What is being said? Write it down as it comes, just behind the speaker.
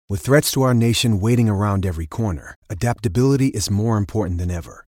With threats to our nation waiting around every corner, adaptability is more important than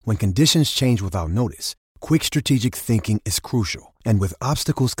ever. When conditions change without notice, quick strategic thinking is crucial. And with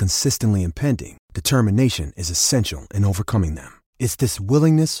obstacles consistently impending, determination is essential in overcoming them. It's this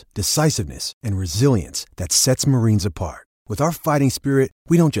willingness, decisiveness, and resilience that sets Marines apart. With our fighting spirit,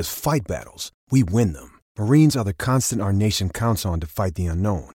 we don't just fight battles, we win them. Marines are the constant our nation counts on to fight the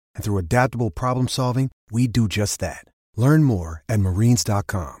unknown. And through adaptable problem solving, we do just that. Learn more at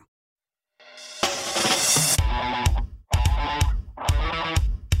marines.com.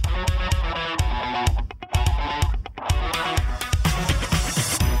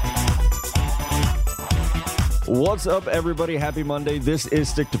 What's up, everybody? Happy Monday. This is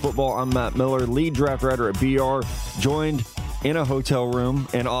Stick to Football. I'm Matt Miller, lead draft writer at BR, joined in a hotel room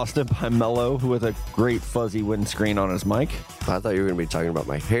in Austin by Mello with a great fuzzy windscreen on his mic. I thought you were going to be talking about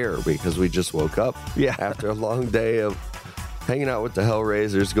my hair because we just woke up after a long day of hanging out with the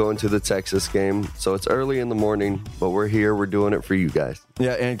Hellraisers, going to the Texas game. So it's early in the morning, but we're here. We're doing it for you guys.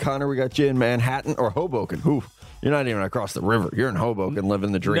 Yeah, and Connor, we got you in Manhattan or Hoboken. Ooh, you're not even across the river. You're in Hoboken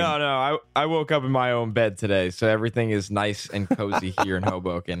living the dream. No. I woke up in my own bed today, so everything is nice and cozy here in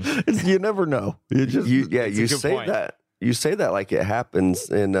Hoboken. You never know. You say that. You say that like it happens,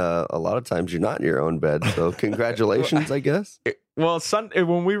 and a lot of times you're not in your own bed. So congratulations, I guess. Well,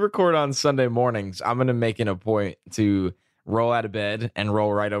 when we record on Sunday mornings, I'm going to make it a point to roll out of bed and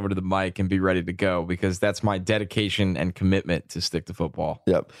roll right over to the mic and be ready to go, because that's my dedication and commitment to Stick to Football.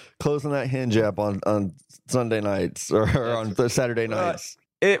 Yep. Closing that hinge app on Sunday nights or on the Saturday nights.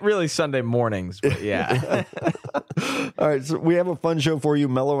 It really Sunday mornings, but yeah. All right, so we have a fun show for you.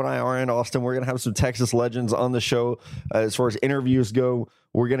 Mello and I are in Austin. We're going to have some Texas legends on the show. As far as interviews go,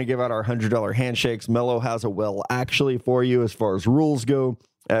 we're going to give out our $100 handshakes. Mello has a actually for you as far as rules go.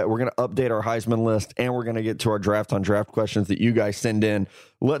 We're going to update our Heisman list, and we're going to get to our draft on draft questions that you guys send in.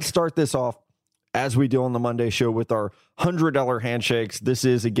 Let's start this off as we do on the Monday show with our $100 handshakes. This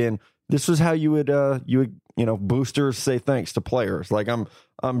was how you would boosters say thanks to players. Like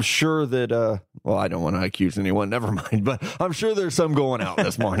I'm sure that I don't want to accuse anyone, never mind, but I'm sure there's some going out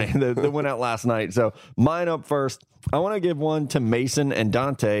this morning that went out last night. So mine up first. I want to give one to Mason and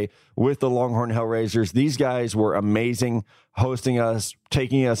Dante with the Longhorn Hellraisers. These guys were amazing, hosting us,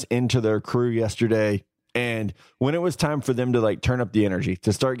 taking us into their crew yesterday. And when it was time for them to turn up the energy,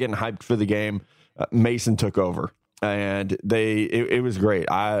 to start getting hyped for the game, Mason took over, and it was great.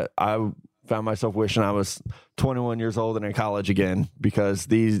 I found myself wishing I was 21 years old and in college again, because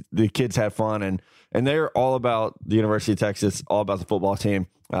the kids had fun, and they're all about the University of Texas, all about the football team.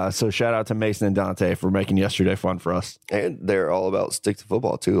 So shout out to Mason and Dante for making yesterday fun for us. And they're all about Stick to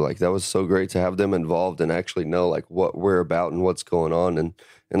Football too. That was so great to have them involved and actually know what we're about and what's going on. And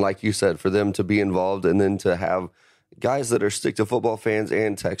like you said, for them to be involved and then to have guys that are Stick to Football fans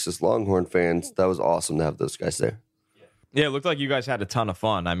and Texas Longhorn fans, that was awesome to have those guys there. Yeah, it looked like you guys had a ton of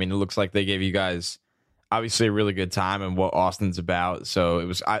fun. I mean, it looks like they gave you guys obviously a really good time and what Austin's about. So it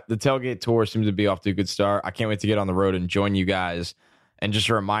was the Tailgate tour seems to be off to a good start. I can't wait to get on the road and join you guys. And just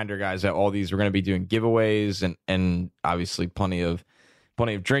a reminder, guys, that all these we're going to be doing giveaways and obviously plenty of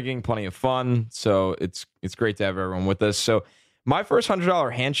drinking, plenty of fun. So it's great to have everyone with us. So my first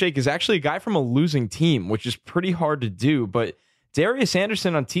 $100 handshake is actually a guy from a losing team, which is pretty hard to do, but Darius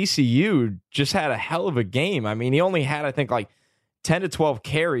Anderson on TCU just had a hell of a game. I mean, he only had, I think, 10 to 12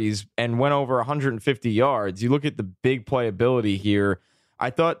 carries and went over 150 yards. You look at the big playability here. I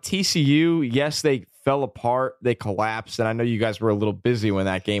thought TCU, yes, they fell apart. They collapsed. And I know you guys were a little busy when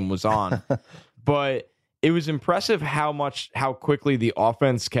that game was on. But it was impressive how quickly the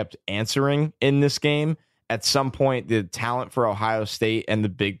offense kept answering in this game. At some point, the talent for Ohio State and the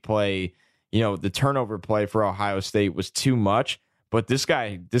big play, the turnover play for Ohio State was too much, but this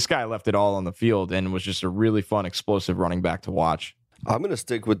guy left it all on the field and was just a really fun, explosive running back to watch. I'm going to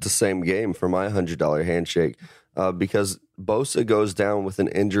stick with the same game for my $100 handshake because Bosa goes down with an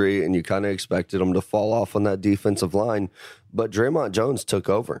injury and you kind of expected him to fall off on that defensive line, but Draymond Jones took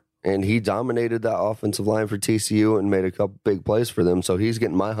over and he dominated that offensive line for TCU and made a couple big plays for them. So he's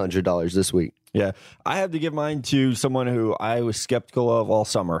getting my $100 this week. Yeah, I have to give mine to someone who I was skeptical of all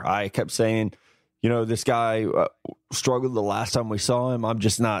summer. I kept saying, this guy struggled the last time we saw him. I'm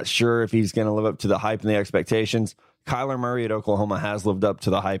just not sure if he's going to live up to the hype and the expectations. Kyler Murray at Oklahoma has lived up to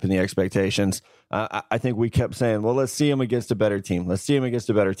the hype and the expectations. I think we kept saying, well, let's see him against a better team. Let's see him against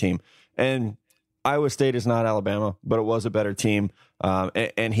a better team. And Iowa State is not Alabama, but it was a better team.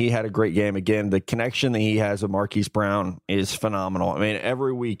 And he had a great game. Again, the connection that he has with Marquise Brown is phenomenal. I mean,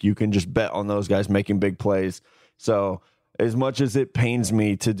 every week you can just bet on those guys making big plays. So as much as it pains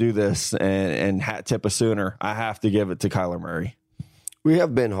me to do this and hat tip a Sooner, I have to give it to Kyler Murray. We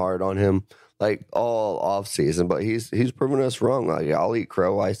have been hard on him like all off season, but he's proven us wrong. Like, I'll eat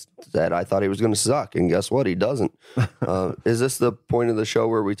crow. I said I thought he was going to suck, and guess what? He doesn't. Is this the point of the show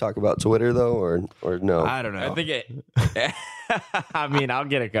where we talk about Twitter though, or no? I don't know. I think it. I mean, I'll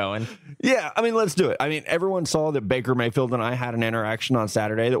get it going. Yeah, I mean, let's do it. I mean, everyone saw that Baker Mayfield and I had an interaction on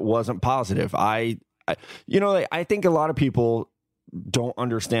Saturday that wasn't positive. I think a lot of people don't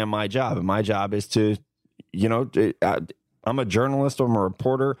understand my job, and my job is to, I'm a journalist, I'm a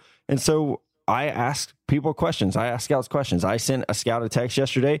reporter, and so I ask people questions. I ask scouts questions. I sent a scout a text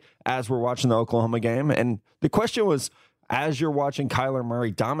yesterday as we're watching the Oklahoma game, and the question was, as you're watching Kyler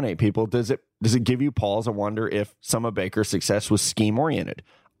Murray dominate people, does it give you pause and wonder if some of Baker's success was scheme-oriented?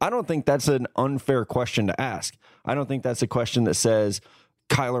 I don't think that's an unfair question to ask. I don't think that's a question that says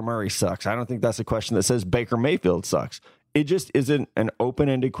Kyler Murray sucks. I don't think that's a question that says Baker Mayfield sucks. It just isn't an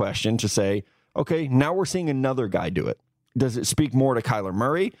open-ended question to say, okay, now we're seeing another guy do it. Does it speak more to Kyler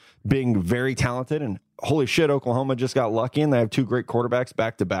Murray being very talented and holy shit, Oklahoma just got lucky and they have two great quarterbacks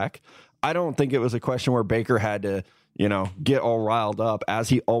back to back? I don't think it was a question where Baker had to, get all riled up as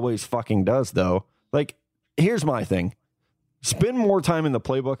he always fucking does though. Like, here's my thing. Spend more time in the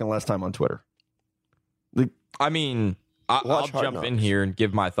playbook and less time on Twitter. I'll jump in here and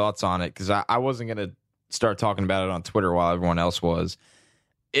give my thoughts on it because I wasn't going to start talking about it on Twitter while everyone else was.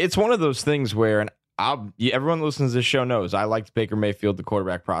 It's one of those things where, everyone who listens to this show knows I liked Baker Mayfield, the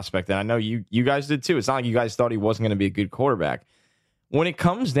quarterback prospect, and I know you guys did too. It's not like you guys thought he wasn't going to be a good quarterback. When it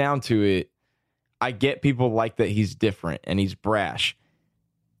comes down to it, I get people like that he's different and he's brash.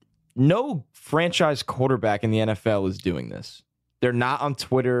 No franchise quarterback in the NFL is doing this. They're not on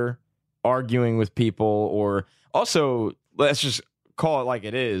Twitter arguing with people, or also, let's just call it like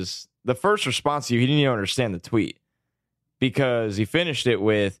it is. The first response to you, he didn't even understand the tweet because he finished it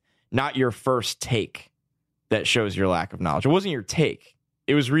with, not your first take that shows your lack of knowledge. It wasn't your take.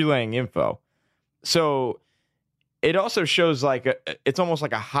 It was relaying info. So it also shows it's almost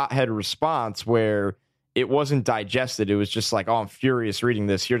like a hothead response where it wasn't digested. It was just like, oh, I'm furious reading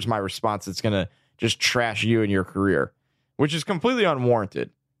this. Here's my response. It's going to just trash you and your career, which is completely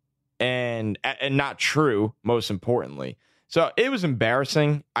unwarranted and not true, most importantly. So it was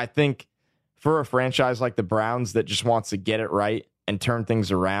embarrassing, I think, for a franchise like the Browns that just wants to get it right and turn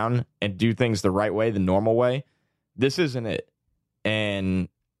things around and do things the right way, the normal way. This isn't it. And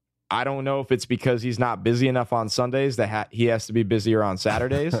I don't know if it's because he's not busy enough on Sundays that he has to be busier on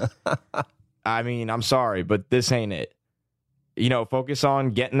Saturdays. I mean, I'm sorry, but this ain't it. Focus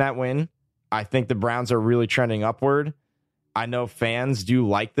on getting that win. I think the Browns are really trending upward. I know fans do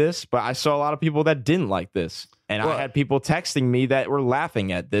like this, but I saw a lot of people that didn't like this. And I had people texting me that were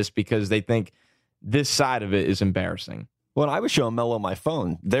laughing at this because they think this side of it is embarrassing. When I was showing Mello my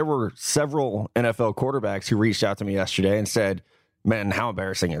phone, there were several NFL quarterbacks who reached out to me yesterday and said, man, how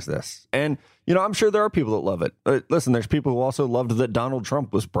embarrassing is this? And, I'm sure there are people that love it. Listen, there's people who also loved that Donald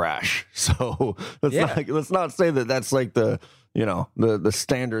Trump was brash. So let's not say that that's like the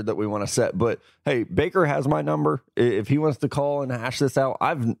standard that we want to set. But, hey, Baker has my number. If he wants to call and hash this out,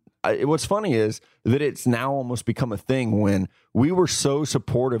 what's funny is that it's now almost become a thing when we were so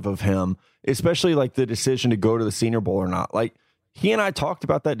supportive of him, especially like the decision to go to the Senior Bowl or not. Like, he and I talked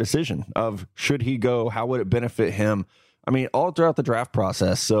about that decision of should he go, how would it benefit him? I mean, all throughout the draft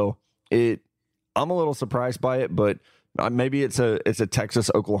process. So I'm a little surprised by it, but maybe it's a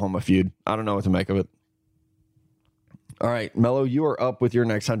Texas-Oklahoma feud. I don't know what to make of it. All right, Mello, you are up with your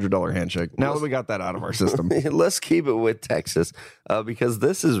next $100 handshake. Now that we got that out of our system. Let's keep it with Texas because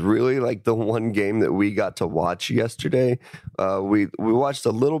this is really like the one game that we got to watch yesterday. We watched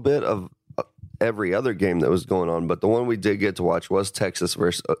a little bit of every other game that was going on, but the one we did get to watch was Texas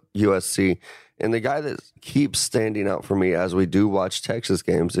versus USC. And the guy that keeps standing out for me as we do watch Texas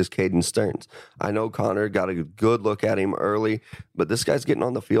games is Caden Stearns. I know Connor got a good look at him early, but this guy's getting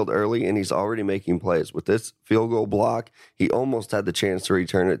on the field early, and he's already making plays. With this field goal block, he almost had the chance to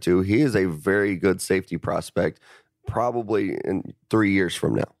return it to. He is a very good safety prospect, probably in 3 years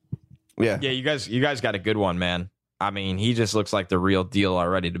from now. Yeah, you guys got a good one, man. I mean, he just looks like the real deal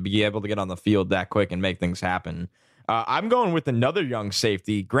already to be able to get on the field that quick and make things happen. I'm going with another young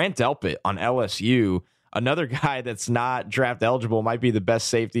safety, Grant Delpit on LSU, another guy that's not draft eligible, might be the best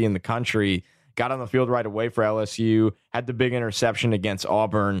safety in the country, got on the field right away for LSU, had the big interception against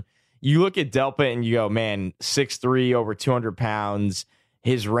Auburn. You look at Delpit and you go, man, 6'3", over 200 pounds,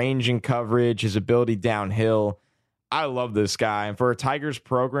 his range and coverage, his ability downhill. I love this guy. And for a Tigers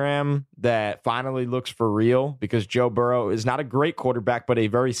program that finally looks for real, because Joe Burrow is not a great quarterback, but a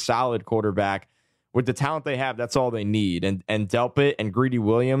very solid quarterback, with the talent they have, that's all they need. And Delpit and Greedy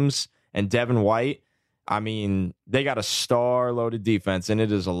Williams and Devin White, I mean, they got a star-loaded defense, and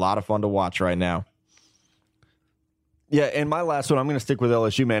it is a lot of fun to watch right now. Yeah, and my last one, I'm going to stick with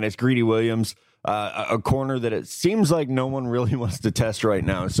LSU, man. It's Greedy Williams, a corner that it seems like no one really wants to test right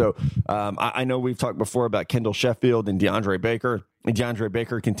now. So I know we've talked before about Kendall Sheffield and DeAndre Baker. And DeAndre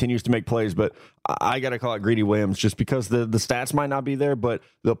Baker continues to make plays, but I got to call it Greedy Williams just because the stats might not be there, but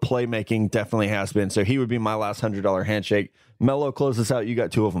the playmaking definitely has been. So he would be my last $100 handshake. Mello, close us out. You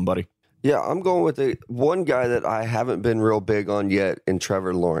got two of them, buddy. Yeah, I'm going with one guy that I haven't been real big on yet in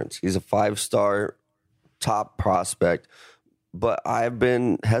Trevor Lawrence. He's a 5-star top prospect, but I've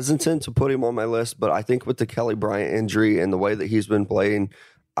been hesitant to put him on my list. But I think with the Kelly Bryant injury and the way that he's been playing,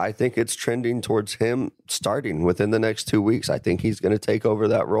 I think it's trending towards him starting within the next 2 weeks. I think he's going to take over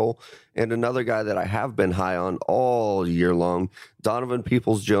that role. And another guy that I have been high on all year long, Donovan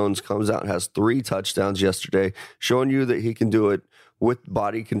Peoples-Jones, comes out and has 3 touchdowns yesterday, showing you that he can do it with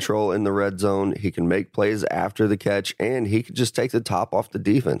body control in the red zone. He can make plays after the catch, and he can just take the top off the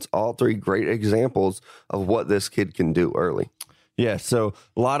defense. All 3 great examples of what this kid can do early. Yeah, so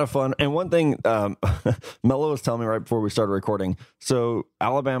a lot of fun. And one thing Mello was telling me right before we started recording, so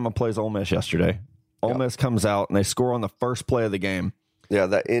Alabama plays Ole Miss yesterday. Ole Miss comes out, and they score on the first play of the game. Yeah,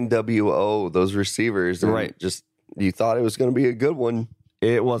 that NWO, those receivers. Right. Just, you thought it was going to be a good one.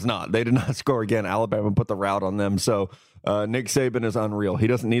 It was not. They did not score again. Alabama put the route on them. So Nick Saban is unreal. He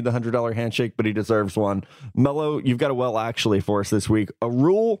doesn't need the $100 handshake, but he deserves one. Mello, you've got a well actually for us this week. A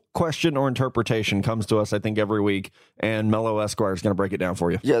rule, question, or interpretation comes to us, I think, every week, and Mello Esquire is going to break it down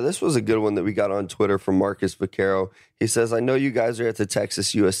for you. Yeah, this was a good one that we got on Twitter from Marcus Vaccaro. He says, I know you guys are at the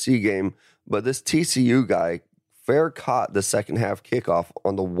Texas USC game, but this TCU guy fair caught the second half kickoff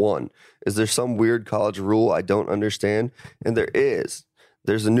on the 1. Is there some weird college rule I don't understand? And there is.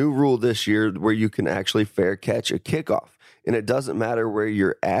 There's a new rule this year where you can actually fair catch a kickoff. And it doesn't matter where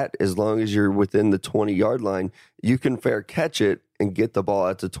you're at, as long as you're within the 20-yard line, you can fair catch it and get the ball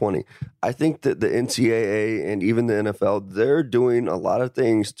at the 20. I think that the NCAA and even the NFL, they're doing a lot of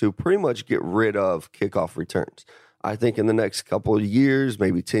things to pretty much get rid of kickoff returns. I think in the next couple of years,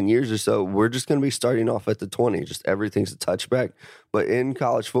 maybe 10 years or so, we're just going to be starting off at the 20. Just everything's a touchback. But in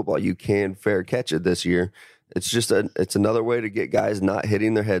college football, you can fair catch it this year. It's just it's another way to get guys not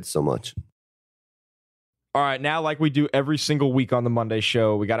hitting their heads so much. All right, now like we do every single week on the Monday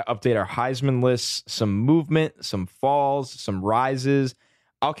show, we got to update our Heisman lists, some movement, some falls, some rises.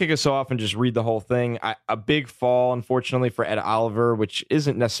 I'll kick us off and just read the whole thing. A big fall, unfortunately, for Ed Oliver, which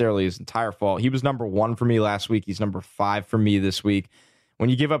isn't necessarily his entire fault. He was number 1 for me last week. He's number 5 for me this week. When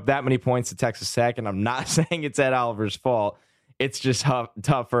you give up that many points to Texas Tech, and I'm not saying it's Ed Oliver's fault, it's just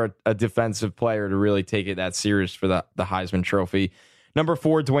tough for a defensive player to really take it that serious for the Heisman Trophy. Number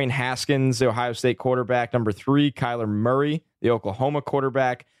 4, Dwayne Haskins, the Ohio State quarterback. Number 3, Kyler Murray, the Oklahoma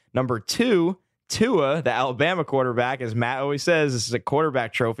quarterback. Number 2, Tua, the Alabama quarterback. As Matt always says, this is a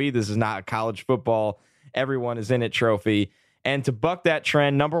quarterback trophy. This is not a college football, everyone is in it trophy. And to buck that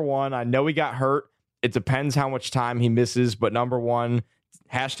trend, number 1, I know he got hurt. It depends how much time he misses, but number 1,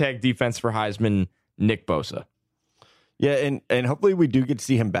 hashtag defense for Heisman, Nick Bosa. Yeah, and hopefully we do get to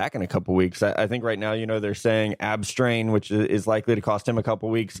see him back in a couple weeks. I think right now, they're saying ab strain, which is likely to cost him a couple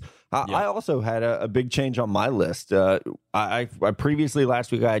weeks. I also had a big change on my list. I previously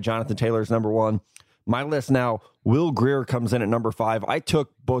last week I had Jonathan Taylor's number 1. My list now, Will Grier comes in at number 5. I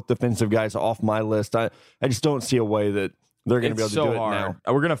took both defensive guys off my list. I just don't see a way that they're going to be able to do it now.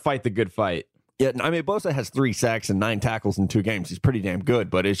 We're going to fight the good fight. Yeah, I mean, Bosa has 3 sacks and 9 tackles in 2 games. He's pretty damn good,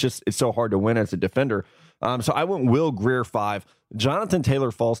 but it's so hard to win as a defender. So I went Will Grier 5. Jonathan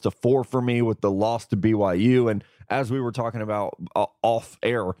Taylor falls to 4 for me with the loss to BYU. And as we were talking about off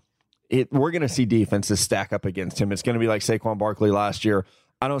air, we're going to see defenses stack up against him. It's going to be like Saquon Barkley last year.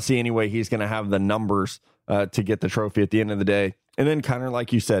 I don't see any way he's going to have the numbers to get the trophy at the end of the day. And then kind of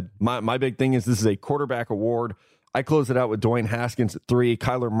like you said, my big thing is this is a quarterback award. I close it out with Dwayne Haskins at 3,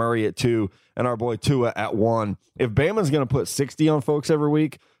 Kyler Murray at 2, and our boy Tua at 1. If Bama's going to put 60 on folks every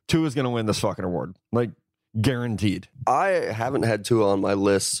week, Tua's going to win this fucking award. Like, guaranteed. I haven't had Tua on my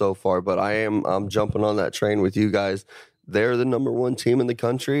list so far, but I'm jumping on that train with you guys. They're the number 1 team in the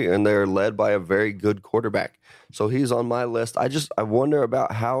country, and they're led by a very good quarterback. So he's on my list. I wonder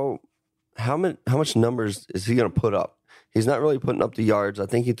about how much numbers is he going to put up? He's not really putting up the yards. I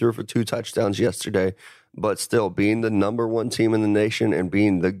think he threw for 2 touchdowns yesterday, but still being the number 1 team in the nation and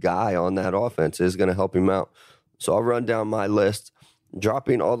being the guy on that offense is going to help him out. So I'll run down my list.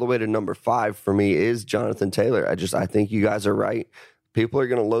 Dropping all the way to number 5 for me is Jonathan Taylor. I think you guys are right. people are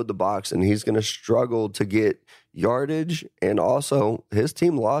going to load the box, and he's going to struggle to get yardage. And also, his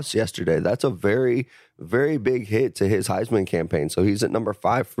team lost yesterday. That's a very, very big hit to his Heisman campaign. So he's at number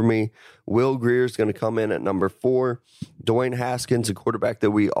 5 for me. Will Greer's going to come in at number 4. Dwayne Haskins, a quarterback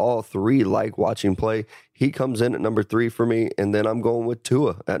that we all three like watching play, he comes in at number 3 for me. And then I'm going with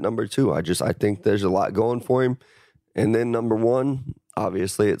Tua at number 2. I think there's a lot going for him. And then number 1,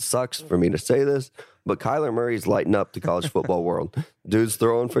 obviously it sucks for me to say this, but Kyler Murray's lighting up the college football world. Dude's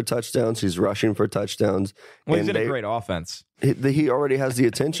throwing for touchdowns. He's rushing for touchdowns. Well, he's in a great offense. He already has the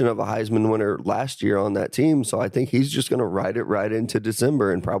attention of a Heisman winner last year on that team, so I think he's just going to ride it right into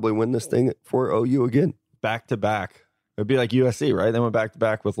December and probably win this thing for OU again. Back to back. It'd be like USC, right? They went back to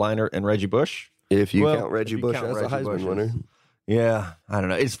back with Leinart and Reggie Bush. If you count Reggie Bush as a Heisman winner. Yeah, I don't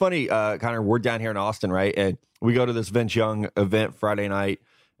know. It's funny, Connor, we're down here in Austin, right? And we go to this Vince Young event Friday night,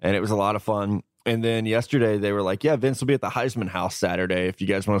 and it was a lot of fun. And then yesterday they were like, yeah, Vince will be at the Heisman House Saturday if you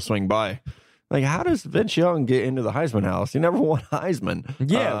guys want to swing by. Like, how does Vince Young get into the Heisman House? He never won Heisman.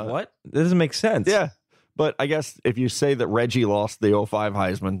 Yeah, what? That doesn't make sense. Yeah. But I guess if you say that Reggie lost the 05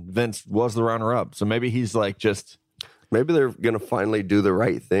 Heisman, Vince was the runner-up. So maybe he's like just... Maybe they're going to finally do the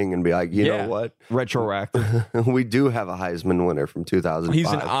right thing and be like, you know what? Retroactive. We do have a Heisman winner from 2005. He's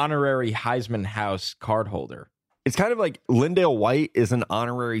an honorary Heisman House card holder. It's kind of like Lindale White is an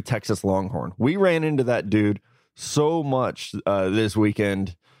honorary Texas Longhorn. We ran into that dude so much this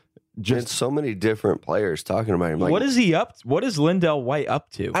weekend. Just so many different players talking about him. Like, what is he up to? What is Lindale White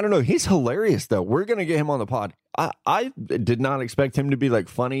up to? I don't know. He's hilarious, though. We're going to get him on the pod. I did not expect him to be like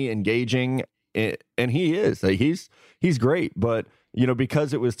funny, engaging, and he is. Like, he's great. But, you know,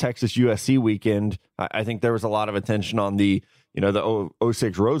 because it was Texas USC weekend, I think there was a lot of attention on the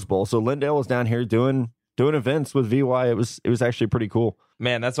 06 Rose Bowl. So Lindale was down here doing events with VY. It was actually pretty cool.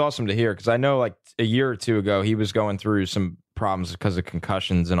 Man, that's awesome to hear, because I know like a year or two ago he was going through some problems because of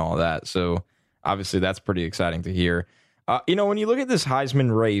concussions and all that. So obviously that's pretty exciting to hear. When you look at this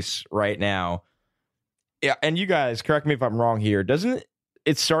Heisman race right now, yeah, and you guys correct me if I'm wrong here, doesn't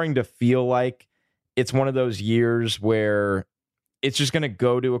it's starting to feel like it's one of those years where it's just going to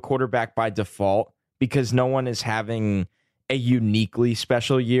go to a quarterback by default because no one is having a uniquely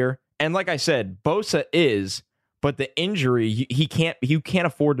special year? And like I said, Bosa is, but the injury, you can't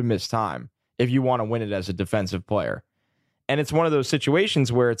afford to miss time if you want to win it as a defensive player. And it's one of those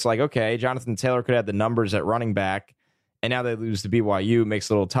situations where it's like, okay, Jonathan Taylor could have the numbers at running back, and now they lose to BYU, makes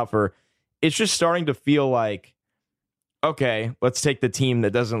it a little tougher. It's just starting to feel like, okay, let's take the team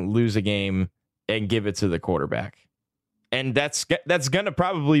that doesn't lose a game and give it to the quarterback. And that's going to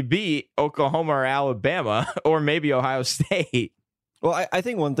probably be Oklahoma or Alabama or maybe Ohio State. Well, I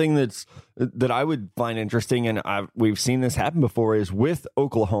think one thing that I would find interesting, and we've seen this happen before, is with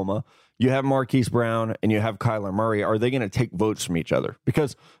Oklahoma, you have Marquise Brown and you have Kyler Murray. Are they going to take votes from each other?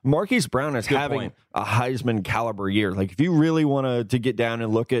 Because Marquise Brown is having a Heisman caliber year. Like, if you really want to get down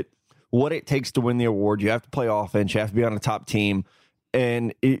and look at what it takes to win the award, you have to play offense, you have to be on a top team.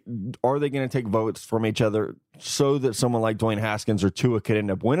 And are they going to take votes from each other so that someone like Dwayne Haskins or Tua could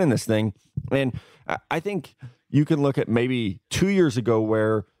end up winning this thing? And I think you can look at maybe 2 years ago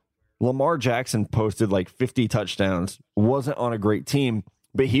where Lamar Jackson posted like 50 touchdowns, wasn't on a great team,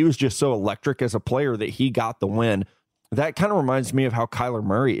 but he was just so electric as a player that he got the win. That kind of reminds me of how Kyler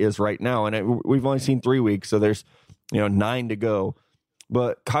Murray is right now. And we've only seen 3 weeks, so there's 9 to go.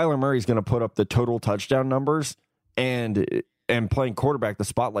 But Kyler Murray's going to put up the total touchdown numbers, and playing quarterback, the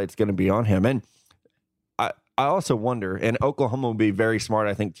spotlight's going to be on him. And I also wonder, and Oklahoma will be very smart,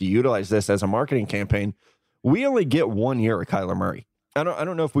 I think, to utilize this as a marketing campaign. We only get 1 year of Kyler Murray. I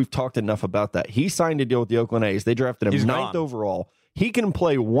don't know if we've talked enough about that. He signed a deal with the Oakland A's. They drafted him 9th overall. He can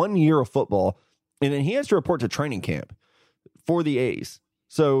play 1 year of football, and then he has to report to training camp for the A's.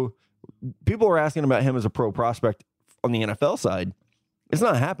 So people are asking about him as a pro prospect on the NFL side. It's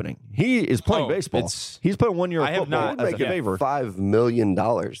not happening. He is playing baseball. He's playing 1 year of football. Make $5 million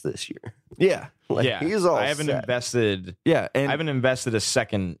this year. Yeah. He's all I haven't set. invested. Yeah, and I haven't invested a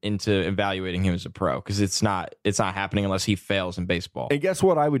second into evaluating him as a pro because it's not happening unless he fails in baseball. And guess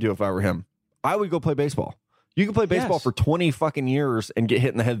what I would do if I were him? I would go play baseball. You can play baseball for 20 fucking years and get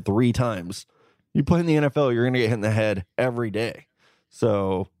hit in the head 3 times. You play in the NFL, you're going to get hit in the head every day.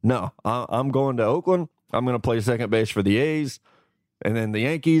 So, no, I'm going to Oakland. I'm going to play second base for the A's. And then the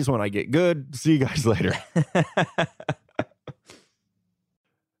Yankees, when I get good. See you guys later.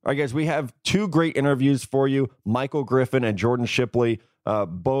 All right, guys, we have 2 great interviews for you. Michael Griffin and Jordan Shipley,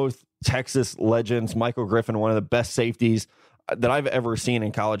 both Texas legends. Michael Griffin, one of the best safeties that I've ever seen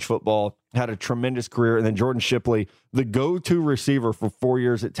in college football. Had a tremendous career. And then Jordan Shipley, the go-to receiver for 4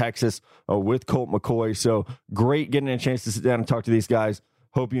 years at Texas with Colt McCoy. So great getting a chance to sit down and talk to these guys.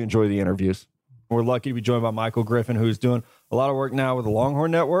 Hope you enjoy the interviews. We're lucky to be joined by Michael Griffin, who's doing a lot of work now with the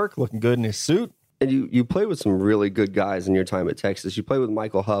Longhorn Network, looking good in his suit. And you played with some really good guys in your time at Texas. You played with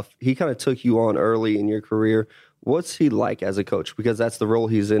Michael Huff. He kind of took you on early in your career. What's he like as a coach? Because that's the role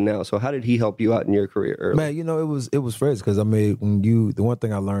he's in now. So how did he help you out in your career early? Man, it was fresh because, I mean, the one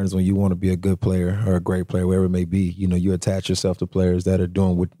thing I learned is when you want to be a good player or a great player, wherever it may be, you attach yourself to players that are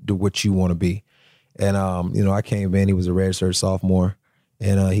doing what you want to be. And, I came in, he was a redshirt sophomore,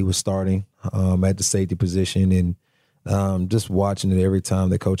 and he was starting at the safety position. And just watching it every time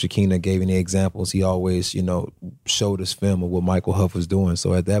that Coach Akina gave any examples, he always, showed us film of what Michael Huff was doing.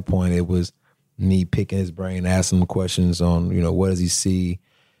 So at that point, it was me picking his brain, asking him questions on, what does he see,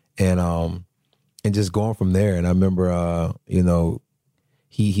 and just going from there. And I remember,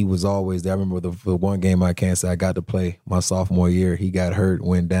 he was always there. I remember the one game I can't say I got to play my sophomore year. He got hurt,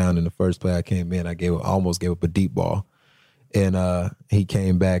 went down in the first play I came in. I almost gave up a deep ball. And he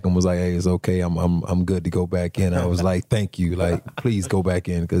came back and was like, "Hey, it's okay. I'm good to go back in." I was like, "Thank you. Like, please go back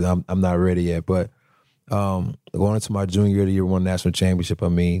in because I'm not ready yet." But going into my junior year, the year we won national championship, I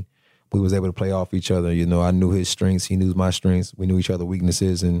mean, we was able to play off each other. I knew his strengths, he knew my strengths. We knew each other's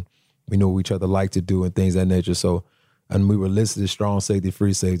weaknesses, and we knew what each other liked to do and things of that nature. So, and we were listed as strong safety,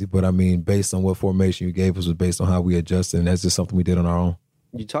 free safety. But I mean, based on what formation you gave us was based on how we adjusted, and that's just something we did on our own.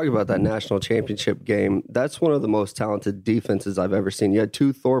 You talk about that national championship game. That's one of the most talented defenses I've ever seen. You had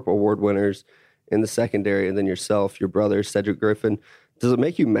 2 Thorpe Award winners in the secondary, and then yourself, your brother, Cedric Griffin. Does it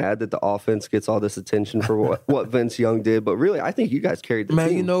make you mad that the offense gets all this attention for what Vince Young did? But really, I think you guys carried the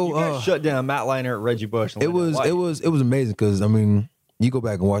team. You guys shut down Matt Leinart, Reggie Bush. It was amazing because, I mean, you go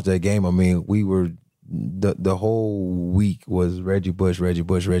back and watch that game. I mean, we were the whole week was Reggie Bush.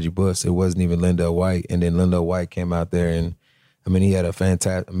 It wasn't even Lindell White, and then Lindell White came out there and, I mean, he had a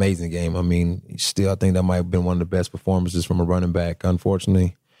fantastic, amazing game. I mean, still, I think that might have been one of the best performances from a running back.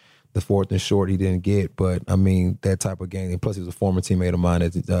 Unfortunately, the 4th and short he didn't get, but I mean, that type of game. And plus, he was a former teammate of mine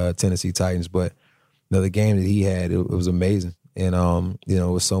at the Tennessee Titans. But the game that he had, it was amazing. And, it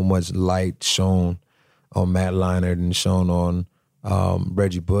was so much light shown on Matt Leinart and shown on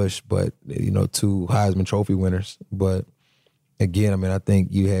Reggie Bush, but, 2 Heisman Trophy winners. But again, I mean, I think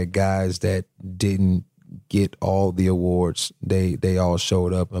you had guys that didn't get all the awards. They all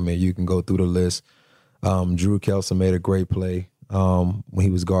showed up. I mean, you can go through the list. Drew Kelson made a great play when he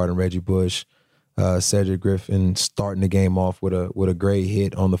was guarding Reggie Bush. Cedric Griffin starting the game off with a great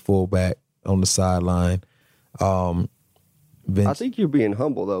hit on the fullback on the sideline. I think you're being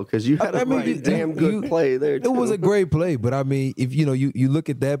humble though, because you had a damn good play there too. It was a great play, but I mean, if you look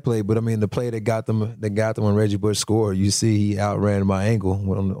at that play, but I mean the play that got them when Reggie Bush scored, you see he outran my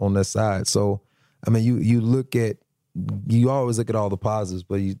angle on that side. So I mean, you always look at all the positives,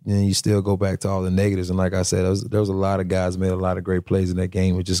 but you still go back to all the negatives. And like I said, there was a lot of guys made a lot of great plays in that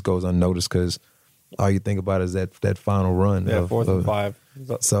game. It just goes unnoticed because all you think about is that final run. Yeah, 4th and 5.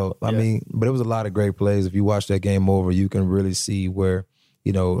 So, I mean, but it was a lot of great plays. If you watch that game over, you can really see where,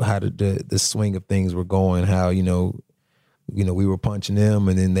 how the swing of things were going, how, we were punching them,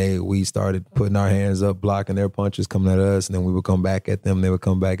 and then we started putting our hands up, blocking their punches coming at us, and then we would come back at them, they would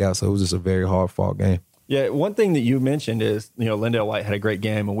come back out. So it was just a very hard-fought game. Yeah, one thing that you mentioned is, Lindell White had a great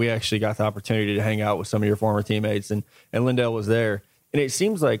game, and we actually got the opportunity to hang out with some of your former teammates, and Lindell was there. And it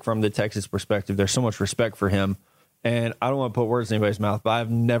seems like from the Texas perspective, there's so much respect for him. And I don't want to put words in anybody's mouth, but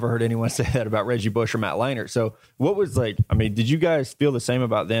I've never heard anyone say that about Reggie Bush or Matt Leinart. So what was did you guys feel the same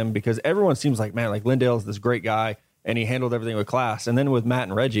about them? Because everyone seems like, man, like Lindell's this great guy, and he handled everything with class. And then with Matt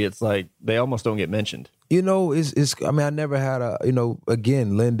and Reggie, it's like they almost don't get mentioned. I never had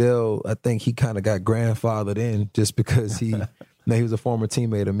again, Lindell, I think he kind of got grandfathered in just because he was a former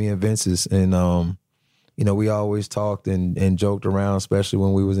teammate of me and Vince's. And, we always talked and joked around, especially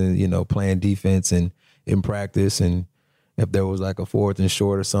when we was in, playing defense and in practice. And if there was like a 4th and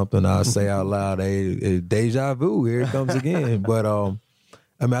short or something, I'd say out loud, hey, deja vu, here it comes again. But,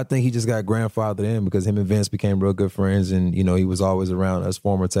 I think he just got grandfathered in because him and Vince became real good friends, and he was always around us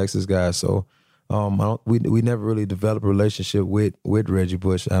former Texas guys. So we never really developed a relationship with Reggie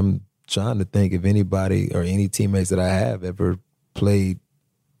Bush. I'm trying to think if anybody or any teammates that I have ever played,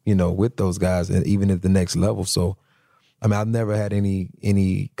 with those guys, and even at the next level. So I've never had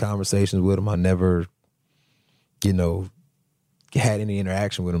any conversations with them. I never, had any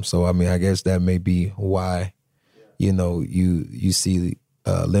interaction with them. So I guess that may be why, you see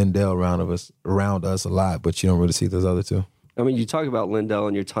Lindell around us a lot, but you don't really see those other two. I mean, you talk about Lindell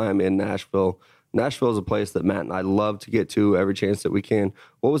and your time in Nashville. Nashville is a place that Matt and I love to get to every chance that we can.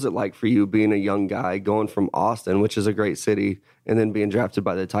 What was it like for you being a young guy going from Austin, which is a great city, and then being drafted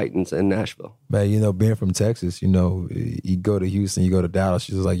by the Titans in Nashville? Man, being from Texas, you go to Houston, you go to Dallas,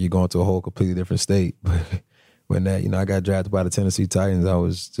 it's like you're going to a whole completely different state. But when I got drafted by the Tennessee Titans, I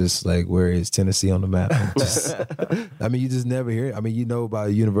was just like, where is Tennessee on the map? You just never hear it. You know about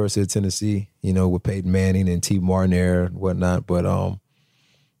the University of Tennessee, with Peyton Manning and T. Martin there and whatnot. But,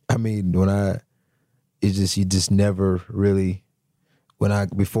 you just never really,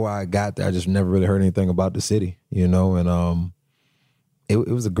 before I got there, I just never really heard anything about the city, and it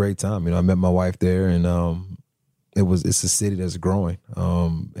was a great time. I met my wife there, and it's a city that's growing.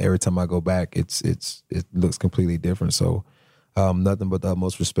 Every time I go back, it looks completely different. So nothing but the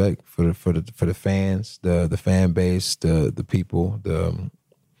utmost respect for the fans, the fan base, the people.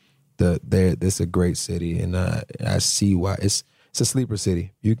 It's a great city, and I see why it's a sleeper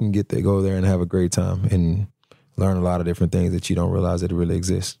city. You can go there and have a great time and learn a lot of different things that you don't realize that it really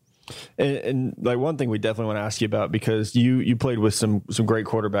exists. And like one thing we definitely want to ask you about, because you played with some great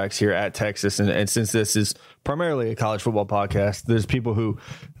quarterbacks here at Texas, and since this is primarily a college football podcast, there's people who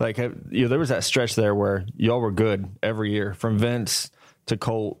there was that stretch there where y'all were good every year, from Vince to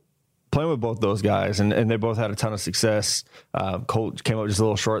Colt, playing with both those guys, and they both had a ton of success. Colt came up just a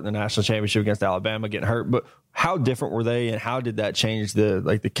little short in the national championship against Alabama, getting hurt. But how different were they, and how did that change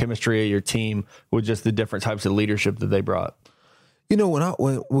the chemistry of your team with just the different types of leadership that they brought? When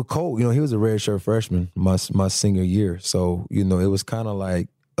with Colt, he was a redshirt freshman my senior year. So, it was kind of like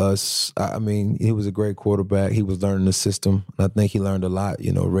us. He was a great quarterback. He was learning the system. And I think he learned a lot,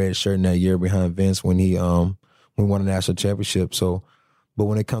 redshirt in that year behind Vince when we won a national championship. So, but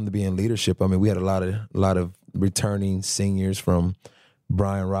when it comes to being leadership, we had a lot of returning seniors, from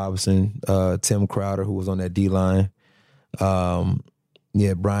Brian Robinson, Tim Crowder, who was on that D-line. Brian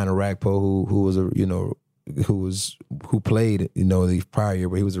Arakpo, who was who played, the prior year,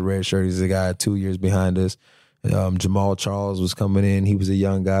 but he was a red shirt. He's a guy 2 years behind us. Jamal Charles was coming in. He was a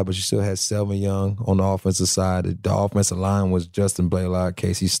young guy, but you still had Selma Young on the offensive side. The offensive line was Justin Blaylock,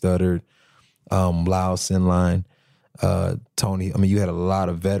 Casey Studdard, Lyle Sinline, Tony. You had a lot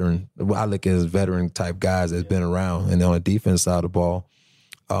of veteran. I look at as veteran type guys that's been around. And on the defense side of the ball,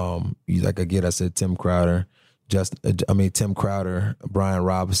 I said Tim Crowder. Tim Crowder, Brian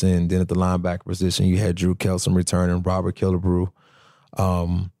Robinson, and then at the linebacker position, you had Drew Kelson returning, Robert Killebrew.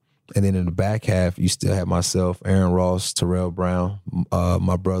 And then in the back half, you still had myself, Aaron Ross, Terrell Brown,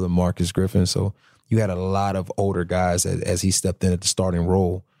 my brother Marcus Griffin. So you had a lot of older guys as he stepped in at the starting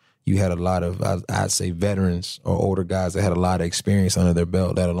role. You had a lot of, I'd say, veterans or older guys that had a lot of experience under their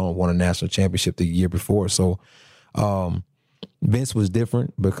belt, let alone won a national championship the year before. So Vince was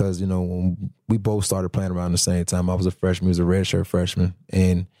different because, when we both started playing around the same time, I was a freshman, he was a redshirt freshman.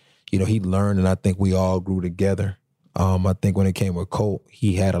 And, he learned, and I think we all grew together. I think when it came with Colt,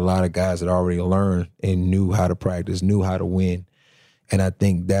 he had a lot of guys that already learned and knew how to practice, knew how to win. And I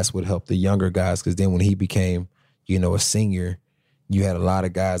think that's what helped the younger guys, because then when he became, a senior, you had a lot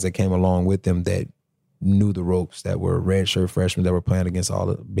of guys that came along with him that knew the ropes, that were redshirt freshmen that were playing against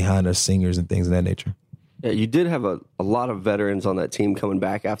behind us seniors and things of that nature. Yeah, you did have a lot of veterans on that team coming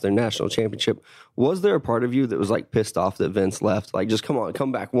back after the national championship. Was there a part of you that was pissed off that Vince left? Just come on,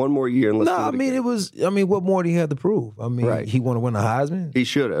 come back one more year and let's do it again? What more do you have to prove? Right. He want to win a Heisman? He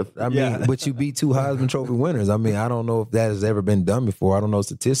should have. But you beat 2 Heisman Trophy winners. I don't know if that has ever been done before. I don't know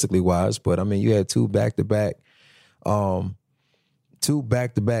statistically wise, but you had 2 back-to-back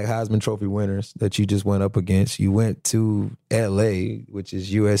Heisman Trophy winners that you just went up against. You went to L.A., which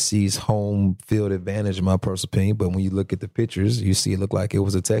is USC's home field advantage, in my personal opinion. But when you look at the pictures, you see it looked like it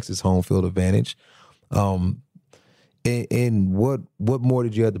was a Texas home field advantage. And what more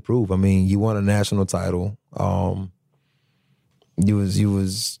did you have to prove? You won a national title. You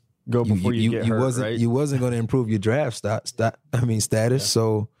wasn't going to improve your draft status. Yeah.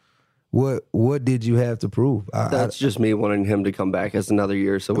 So. What did you have to prove? That's just me wanting him to come back as another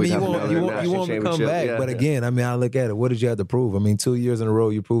year, so we have another national championship. You want to come back, but again, I look at it. What did you have to prove? 2 years in a row,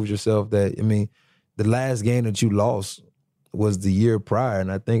 you proved yourself. That the last game that you lost was the year prior, and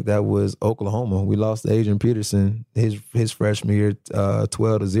I think that was Oklahoma. We lost to Adrian Peterson his freshman year,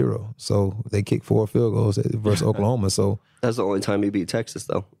 12-0. So they kicked 4 field goals versus Oklahoma. So that's the only time he beat Texas,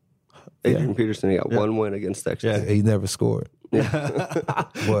 though. Adrian Peterson got 1 win against Texas. Yeah, he never scored. Yeah.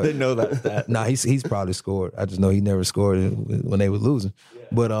 Didn't know that. Nah, he's probably scored. I just know he never scored when they were losing. Yeah.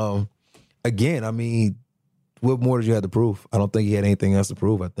 But again, what more did you have to prove? I don't think he had anything else to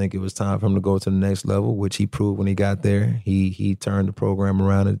prove. I think it was time for him to go to the next level, which he proved when he got there. He turned the program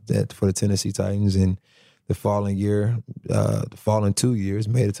around for the Tennessee Titans, and the following 2 years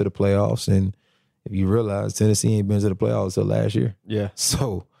made it to the playoffs and if you realize Tennessee ain't been to the playoffs until last year. Yeah.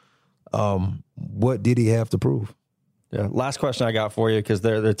 So what did he have to prove? Yeah. Last question I got for you, because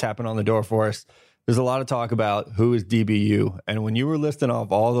they're tapping on the door for us. There's a lot of talk about who is DBU. And when you were listing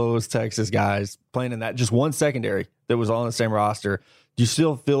off all those Texas guys playing in that just one secondary that was all on the same roster, do you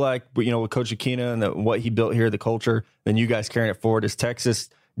still feel like, with Coach Aquina and what he built here, the culture, then you guys carrying it forward, is Texas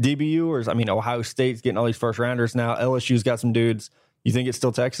DBU? Or Ohio State's getting all these first rounders now. LSU's got some dudes. You think it's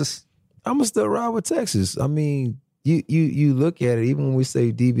still Texas? I'm going to still ride with Texas. I mean, you look at it, even when we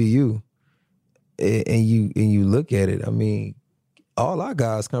say DBU, and you look at it, I mean, all our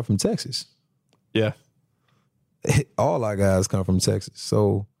guys come from Texas. Yeah. All our guys come from Texas.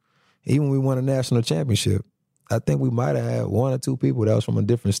 So even when we won a national championship, I think we might have had one or two people that was from a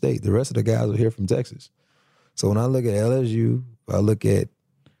different state. The rest of the guys were here from Texas. So when I look at LSU, LSU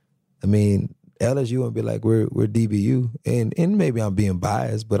and be like, we're DBU. And maybe I'm being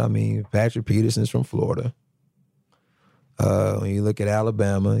biased, but I mean, Patrick Peterson's from Florida. When you look at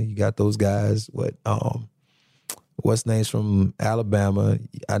Alabama, you got those guys, what's names from Alabama?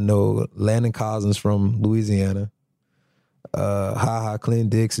 I know Landon Cousins from Louisiana. Clint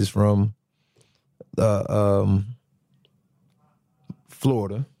Dix is from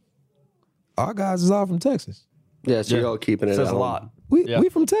Florida. Our guys is all from Texas. Yeah, so you're all keeping it Says at a home. lot. We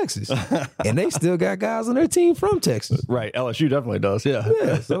from Texas. And they still got guys on their team from Texas. Right. LSU definitely does. Yeah.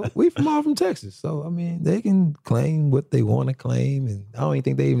 Yeah, so we all from Texas. So, I mean, they can claim what they want to claim. And I don't even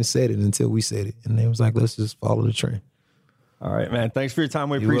think they even said it until we said it. And they was like, let's just follow the trend. All right, man. Thanks for your time.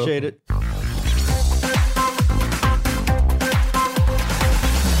 We appreciate it.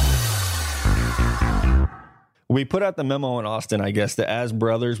 We put out the memo in Austin, I guess, that as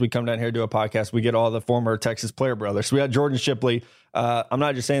brothers, we come down here to do a podcast. We get all the former Texas player brothers. So we had Jordan Shipley. I'm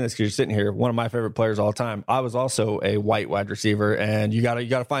not just saying this because you're sitting here. One of my favorite players of all time. I was also a white wide receiver, and you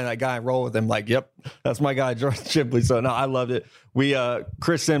gotta find that guy and roll with him. Like, yep, that's my guy, Jordan Shipley. So no, I loved it. We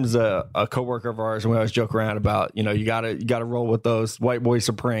Chris Sims, a coworker of ours, and we always joke around about you gotta roll with those white boy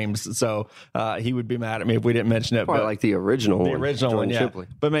supremes. So he would be mad at me if we didn't mention it. Probably like the original one, yeah. Shipley.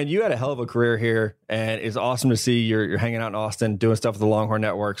 But man, you had a hell of a career here, and it's awesome to see you're hanging out in Austin doing stuff with the Longhorn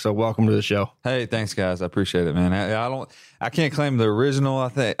Network. So welcome to the show. Hey, thanks guys. I appreciate it, man. I can't claim the original. I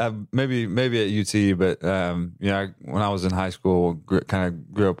think maybe at UT, but when I was in high school, kind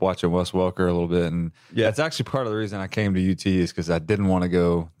of grew up watching Wes Welker a little bit, and that's actually part of the reason I came to UT is because I didn't want to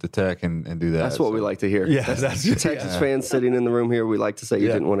go to Tech and do that. That's what we like to hear. Yeah, that's Texas fans sitting in the room here. We like to say you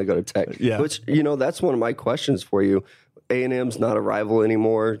didn't want to go to Tech. Yeah, which that's one of my questions for you. A&M's not a rival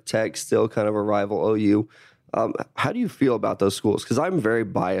anymore. Tech's still kind of a rival. OU. How do you feel about those schools? Because I'm very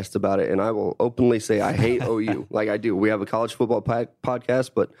biased about it, and I will openly say I hate OU. Like I do. We have a college football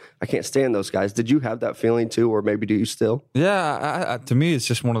podcast, but I can't stand those guys. Did you have that feeling too, or maybe do you still? Yeah, to me, it's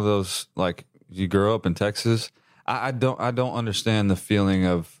just one of those, like, you grow up in Texas. I don't understand the feeling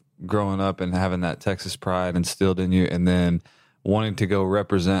of growing up and having that Texas pride instilled in you, and then wanting to go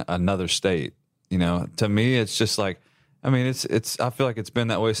represent another state. To me, it's just like, I mean, it's. I feel like it's been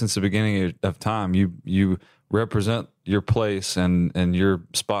that way since the beginning of time. You represent your place and your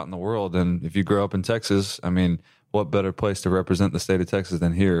spot in the world. And if you grow up in Texas, I mean, what better place to represent the state of Texas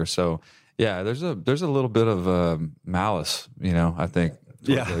than here? So yeah, there's a little bit of malice, I think.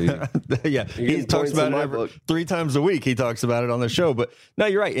 Yeah. Yeah. He talks about it 3 times a week. He talks about it on the show. But no,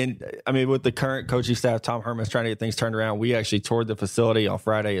 you're right. And I mean, with the current coaching staff, Tom Herman's trying to get things turned around. We actually toured the facility on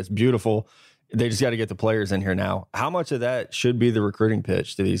Friday. It's beautiful. They just got to get the players in here now. How much of that should be the recruiting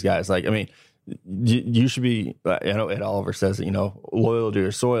pitch to these guys? Like, I mean, you should be, I know Ed Oliver says that, loyal to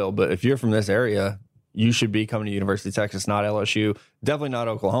your soil, but if you're from this area, you should be coming to University of Texas, not LSU, definitely not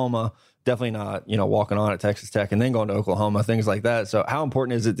Oklahoma, definitely not, walking on at Texas Tech and then going to Oklahoma, things like that. So how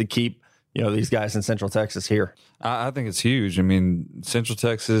important is it to keep, these guys in Central Texas here? I think it's huge. I mean, Central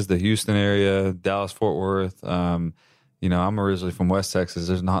Texas, the Houston area, Dallas, Fort Worth, I'm originally from West Texas.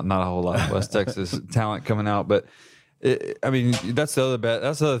 There's not a whole lot of West Texas talent coming out, but that's the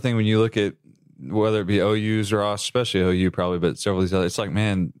other thing when you look at whether it be OU's or especially OU probably, but several of these other, it's like,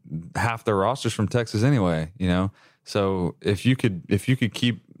 man, half their roster's from Texas anyway, So if you could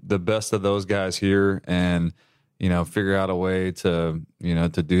keep the best of those guys here and figure out a way to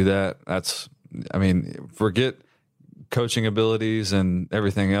to do that, forget coaching abilities and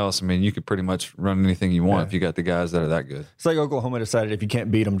everything else. I mean, you could pretty much run anything you want if you got the guys that are that good. It's like Oklahoma decided if you can't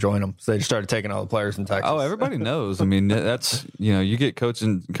beat them, join them. So they just started taking all the players from Texas. Oh, everybody knows. I mean, that's, you get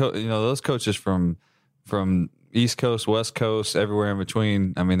coaching, those coaches from East Coast, West Coast, everywhere in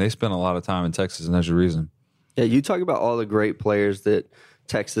between. I mean, they spend a lot of time in Texas, and there's a reason. Yeah, you talk about all the great players that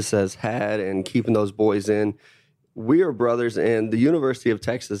Texas has had and keeping those boys in. we are brothers, and the University of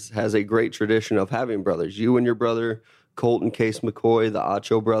Texas has a great tradition of having brothers. You and your brother, Colt and Case McCoy, the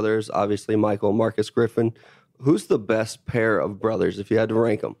Acho brothers, obviously Michael and Marcus Griffin. Who's the best pair of brothers if you had to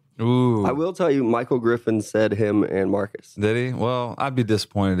rank them? Ooh. I will tell you, Michael Griffin said him and Marcus. Did he? Well, I'd be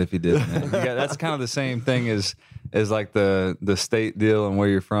disappointed if he didn't. That's kind of the same thing as like the state deal and where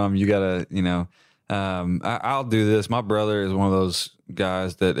you're from. You gotta, I'll do this. My brother is one of those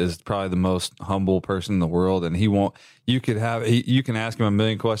guys that is probably the most humble person in the world, and he won't. You can ask him a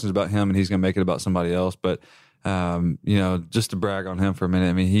million questions about him, and he's gonna make it about somebody else. But just to brag on him for a minute,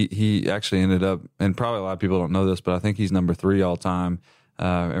 I mean, he actually ended up, and probably a lot of people don't know this, but I think he's number 3 all time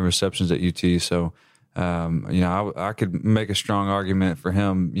in receptions at UT. So, I could make a strong argument for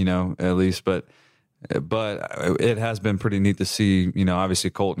him, at least, but it has been pretty neat to see, obviously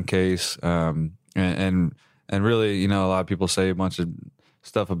Colt and Case, and really, a lot of people say a bunch of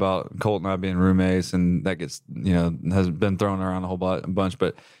stuff about Colt and I being roommates, and that gets, has been thrown around a bunch,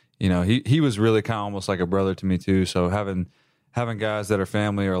 but he was really kind of almost like a brother to me too. So having guys that are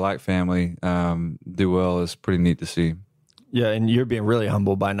family or like family do well is pretty neat to see. Yeah, and you're being really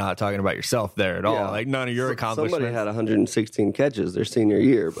humble by not talking about yourself there at all. Yeah. Like none of your accomplishments. Somebody had 116 catches their senior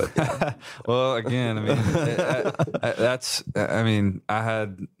year, but well, again, I mean, I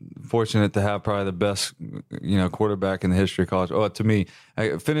had fortunate to have probably the best, quarterback in the history of college. Well, to me,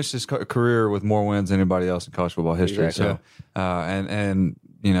 I finished his career with more wins than anybody else in college football history. Exactly.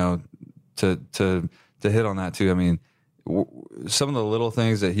 So, to hit on that too, I mean, some of the little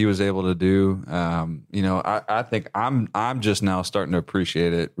things that he was able to do, I think I'm just now starting to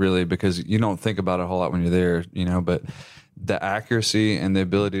appreciate it really, because you don't think about it a whole lot when you're there, but the accuracy and the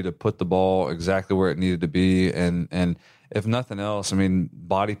ability to put the ball exactly where it needed to be. And if nothing else, I mean,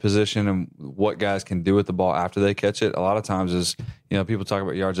 body position and what guys can do with the ball after they catch it. A lot of times is, people talk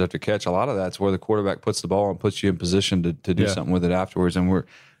about yards after catch. A lot of that's where the quarterback puts the ball and puts you in position to do something with it afterwards. And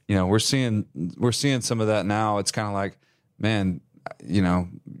we're seeing some of that now. It's kind of like, man,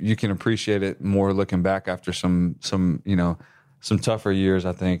 you can appreciate it more looking back after some tougher years,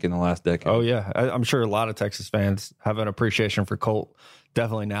 I think, in the last decade. Oh yeah, I'm sure a lot of Texas fans have an appreciation for Colt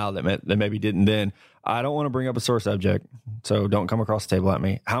definitely now that maybe didn't then. I don't want to bring up a sore subject, so don't come across the table at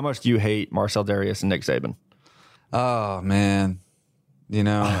me. How much do you hate Marcel Darius and Nick Saban? Oh man,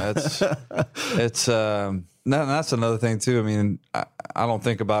 that's another thing too. I mean, I don't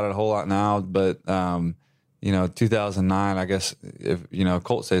think about it a whole lot now, but 2009, I guess if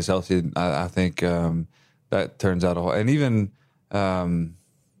Colt stays healthy, I think that turns out and even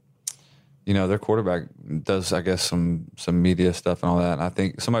their quarterback does, I guess, some media stuff and all that. And I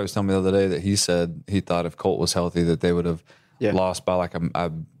think somebody was telling me the other day that he said he thought if Colt was healthy that they would have lost by like I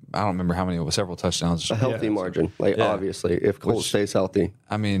don't remember how many, it was several touchdowns. A healthy margin, obviously, if Colt stays healthy.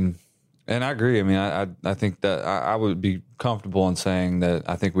 I mean, and I agree. I mean, I think that I would be comfortable in saying that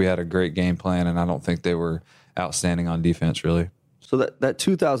I think we had a great game plan, and I don't think they were outstanding on defense, really. So that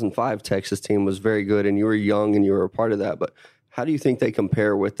 2005 Texas team was very good, and you were young and you were a part of that. But how do you think they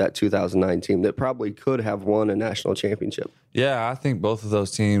compare with that 2009 team that probably could have won a national championship? Yeah, I think both of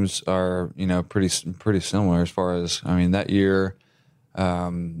those teams are, pretty similar as far as, I mean, that year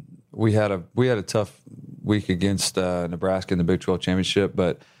we had a tough week against Nebraska in the Big 12 championship,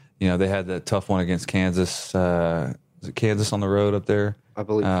 but they had that tough one against Kansas. Was it Kansas on the road up there? I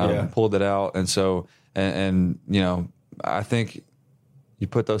believe. Pulled it out, and so and I think you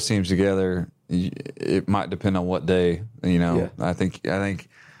put those teams together. It might depend on what day. I think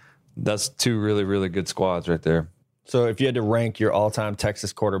that's two really, really good squads right there. So if you had to rank your all-time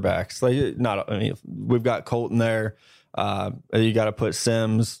Texas quarterbacks, we've got Colton there. You got to put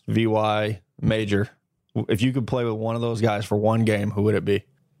Sims, VY, Major. If you could play with one of those guys for one game, who would it be?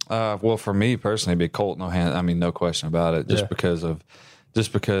 Well, for me personally, it'd be Colt. No question about it. Just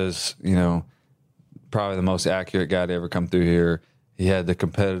because probably the most accurate guy to ever come through here. He had the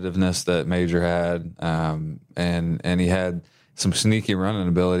competitiveness that Major had, and he had some sneaky running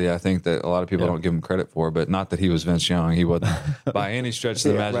ability, I think, that a lot of people don't give him credit for. But not that he was Vince Young. He wasn't by any stretch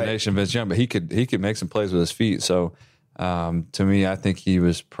of the imagination Vince Young, but he could make some plays with his feet. So to me, I think he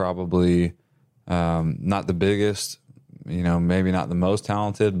was probably not the biggest, maybe not the most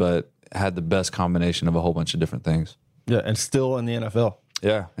talented, but had the best combination of a whole bunch of different things. Yeah, and still in the NFL.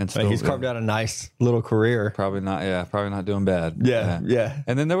 Yeah, and still, he's carved out a nice little career. Probably not doing bad. Yeah.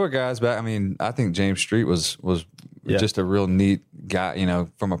 And then there were guys back. I mean, I think James Street was just a real neat guy,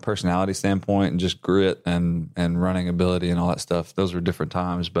 from a personality standpoint and just grit and running ability and all that stuff. Those were different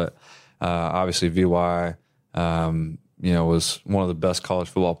times, but obviously VY, was one of the best college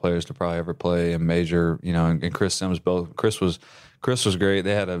football players to probably ever play. And Major, and Chris Sims both. Chris was great.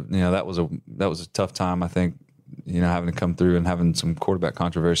 They had that was a tough time, I think, having to come through and having some quarterback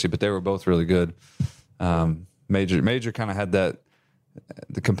controversy, but they were both really good. Major kind of had the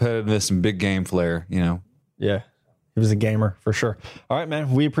competitiveness and big game flair, Yeah. He was a gamer for sure. All right,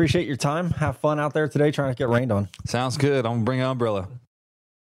 man. We appreciate your time. Have fun out there today trying to get rained on. Sounds good. I'm going to bring an umbrella.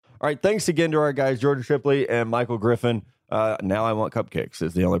 All right. Thanks again to our guys, Jordan Shipley and Michael Griffin. Now I want cupcakes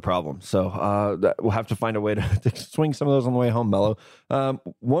is the only problem. So we'll have to find a way to swing some of those on the way home, Mello.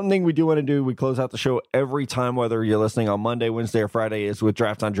 One thing we do want to do, we close out the show every time, whether you're listening on Monday, Wednesday, or Friday, is with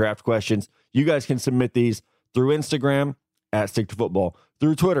Draft on Draft questions. You guys can submit these through Instagram at Stick to Football,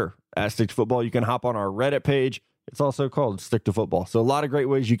 through Twitter at Stick to Football. You can hop on our Reddit page. It's also called Stick to Football. So a lot of great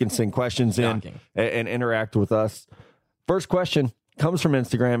ways you can send questions in and interact with us. First question comes from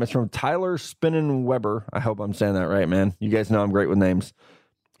Instagram. It's from Tyler Spinnin Weber. I hope I'm saying that right, man. You guys know I'm great with names.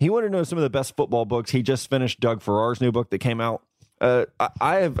 He wanted to know some of the best football books. He just finished Doug Farrar's new book that came out.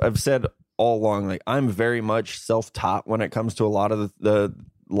 I've said all along, like, I'm very much self-taught when it comes to a lot of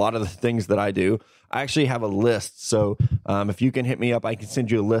the things that I do. I actually have a list. So if you can hit me up, I can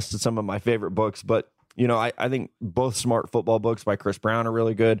send you a list of some of my favorite books. But I think both Smart Football books by Chris Brown are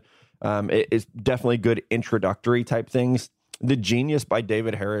really good. It's definitely good introductory type things. The Genius by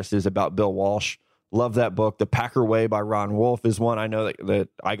David Harris is about Bill Walsh. Love that book. The Packer Way by Ron Wolf is one I know that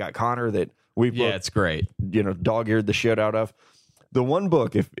I got Connor that we've both, it's great. Dog-eared the shit out of. The one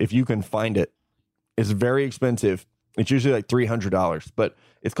book, if you can find it, is very expensive. It's usually like $300, but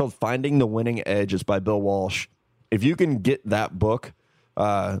it's called Finding the Winning Edge. It's by Bill Walsh. If you can get that book,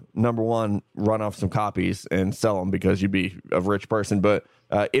 number one, run off some copies and sell them because you'd be a rich person. But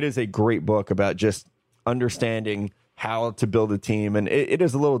it is a great book about just understanding how to build a team. And it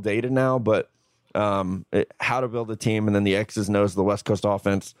is a little dated now, but how to build a team and then the X's and O's of the West Coast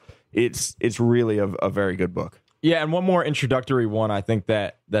offense. It's really a very good book. Yeah, and one more introductory one I think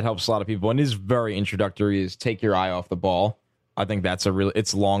that helps a lot of people, and is very introductory, is Take Your Eye Off the Ball. I think that's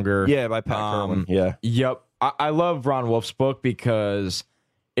it's longer. Yeah, by Pat Kerwin. Yeah. Yep. I love Ron Wolf's book because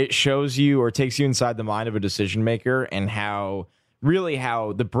it shows you or takes you inside the mind of a decision maker, and how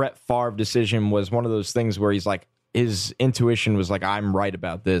the Brett Favre decision was one of those things where he's like, his intuition was like, I'm right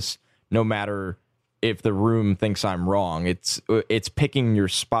about this, no matter if the room thinks I'm wrong. It's picking your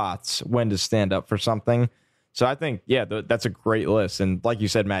spots when to stand up for something. So I think, that's a great list. And like you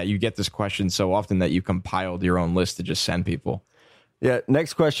said, Matt, you get this question so often that you compiled your own list to just send people. Yeah.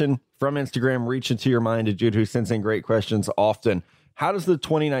 Next question from Instagram. Reach into your mind, a dude who sends in great questions often. How does the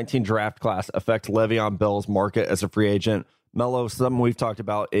 2019 draft class affect Le'Veon Bell's market as a free agent? Mello, something we've talked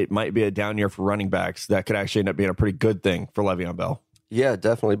about, it might be a down year for running backs. That could actually end up being a pretty good thing for Le'Veon Bell. Yeah,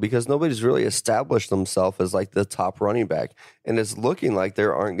 definitely, because nobody's really established themselves as like the top running back. And it's looking like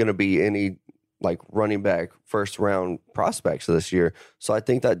there aren't going to be any like running back first round prospects this year. So I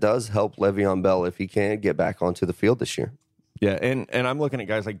think that does help Le'Veon Bell if he can get back onto the field this year. Yeah, and I'm looking at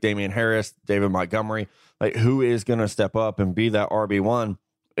guys like Damian Harris, David Montgomery, like who is going to step up and be that RB1.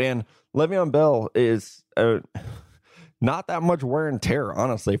 And Le'Veon Bell is not that much wear and tear,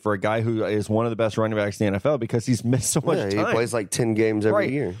 honestly, for a guy who is one of the best running backs in the NFL because he's missed so much time. He plays like 10 games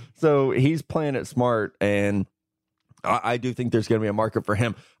every year. So he's playing it smart, and I do think there's going to be a market for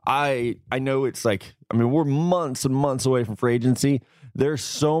him. I know it's like, we're months and months away from free agency. There's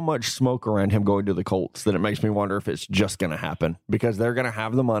so much smoke around him going to the Colts that it makes me wonder if it's just going to happen because they're going to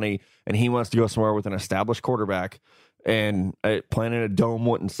have the money and he wants to go somewhere with an established quarterback, and playing in a dome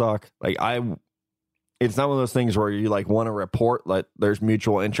wouldn't suck. It's not one of those things where you like want to report like there's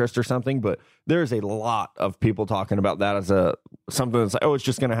mutual interest or something, but there's a lot of people talking about that as something that's like, it's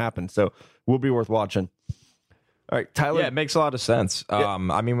just going to happen. So will be worth watching. All right, Tyler. Yeah, it makes a lot of sense. Yeah.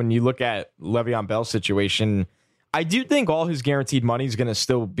 When you look at Le'Veon Bell's situation, I do think all his guaranteed money is going to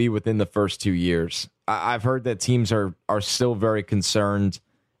still be within the first 2 years. I've heard that teams are still very concerned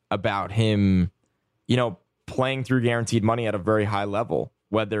about him, playing through guaranteed money at a very high level,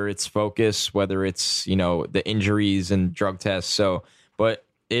 whether it's focus, whether it's, the injuries and drug tests. So, but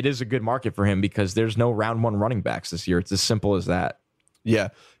it is a good market for him because there's no round one running backs this year. It's as simple as that. Yeah.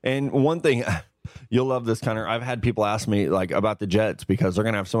 And one thing, you'll love this, Connor. I've had people ask me like about the Jets because they're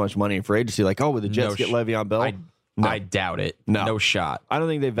going to have so much money in free agency. Like, would the Jets get Le'Veon Bell? I doubt it. No shot. I don't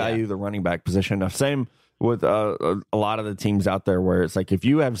think they value the running back position enough. Same with a lot of the teams out there where it's like if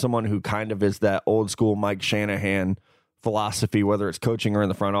you have someone who kind of is that old school Mike Shanahan philosophy, whether it's coaching or in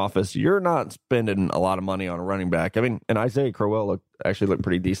the front office, you're not spending a lot of money on a running back. And Isaiah Crowell actually looked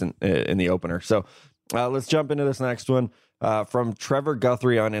pretty decent in the opener. So let's jump into this next one from Trevor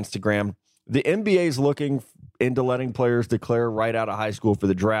Guthrie on Instagram. The NBA is looking into letting players declare right out of high school for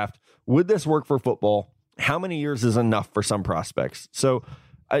the draft. Would this work for football? How many years is enough for some prospects? So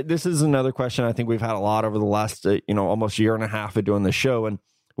this is another question I think we've had a lot over the last, almost year and a half of doing the show. And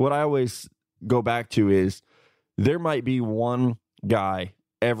what I always go back to is there might be one guy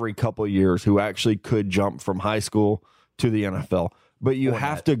every couple of years who actually could jump from high school to the NFL, but you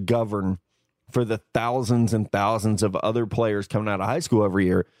have to govern for the thousands and thousands of other players coming out of high school every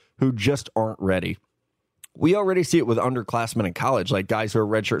year who just aren't ready. We already see it with underclassmen in college, like guys who are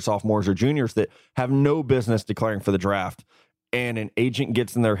redshirt sophomores or juniors that have no business declaring for the draft, and an agent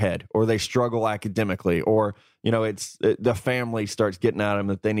gets in their head, or they struggle academically, or the family starts getting at them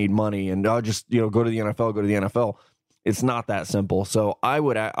that they need money, and go to the NFL, go to the NFL. It's not that simple. So I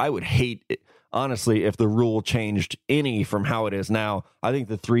would hate it, honestly, if the rule changed any from how it is now. I think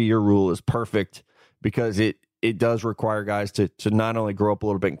the 3-year rule is perfect because it does require guys to not only grow up a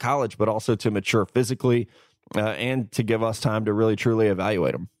little bit in college, but also to mature physically and to give us time to really, truly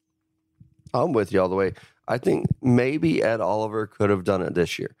evaluate them. I'm with you all the way. I think maybe Ed Oliver could have done it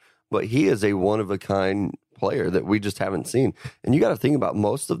this year, but he is a one-of-a-kind player that we just haven't seen. And you got to think about,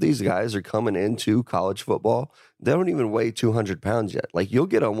 most of these guys are coming into college football. They don't even weigh 200 pounds yet. Like, you'll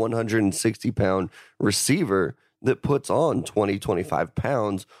get a 160-pound receiver that puts on 20, 25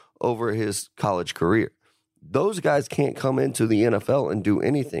 pounds over his college career. Those guys can't come into the NFL and do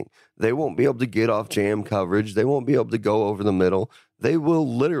anything. They won't be able to get off jam coverage. They won't be able to go over the middle. They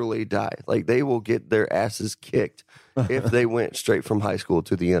will literally die. Like, they will get their asses kicked if they went straight from high school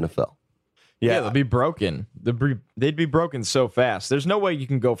to the NFL. Yeah, they'll be broken. They'd be broken so fast. There's no way you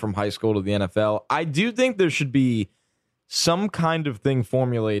can go from high school to the NFL. I do think there should be some kind of thing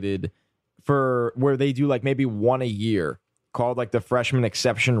formulated for where they do like maybe one a year, called like the freshman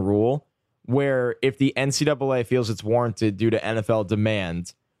exception rule, where if the NCAA feels it's warranted due to NFL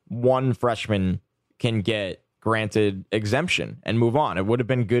demand, one freshman can get granted exemption and move on. It would have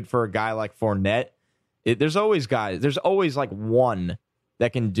been good for a guy like Fournette. There's always like one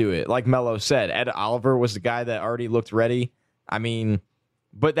that can do it. Like Melo said, Ed Oliver was the guy that already looked ready. I mean,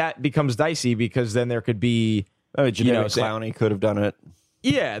 but that becomes dicey because then there could be... Clowney could have done it.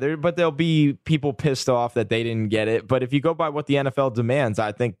 Yeah, but there'll be people pissed off that they didn't get it. But if you go by what the NFL demands,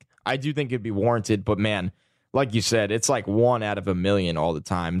 I do think it'd be warranted. But man, like you said, it's like 1 out of a million all the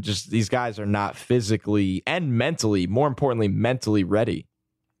time. Just these guys are not physically and mentally, more importantly, mentally ready.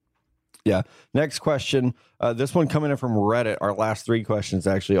 Yeah. Next question. This one coming in from Reddit. Our last 3 questions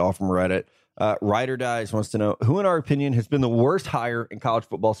actually all from Reddit. Ride or Dies wants to know, who in our opinion has been the worst hire in college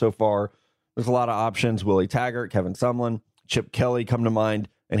football so far? There's a lot of options. Willie Taggart, Kevin Sumlin, Chip Kelly come to mind,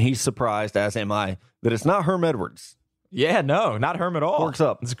 and he's surprised, as am I, that it's not Herm Edwards. Yeah, no, not Herm at all. Forks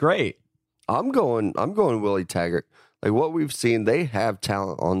up. It's great. I'm going Willie Taggart. Like, what we've seen, they have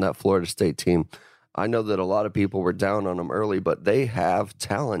talent on that Florida State team. I know that a lot of people were down on them early, but they have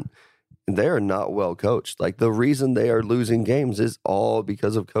talent. They are not well coached. Like, the reason they are losing games is all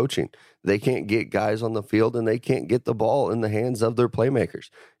because of coaching. They can't get guys on the field, and they can't get the ball in the hands of their playmakers.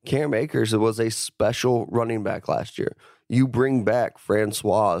 Cam Akers was a special running back last year. You bring back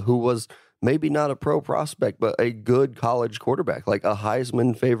Francois, who was maybe not a pro prospect, but a good college quarterback, like a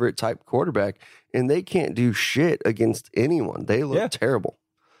Heisman favorite type quarterback, and they can't do shit against anyone. They look terrible.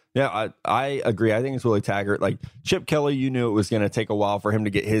 Yeah, I agree. I think it's Willie Taggart. Like Chip Kelly, you knew it was going to take a while for him to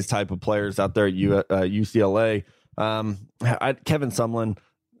get his type of players out there at UCLA. Kevin Sumlin,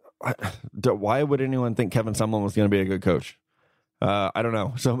 why would anyone think Kevin Sumlin was going to be a good coach? I don't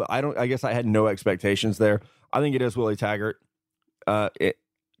know. So I guess I had no expectations there. I think it is Willie Taggart.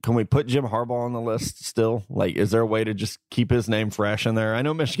 Can we put Jim Harbaugh on the list still? Like, is there a way to just keep his name fresh in there? I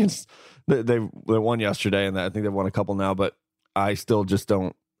know Michigan's they won yesterday, and I think they've won a couple now, but I still just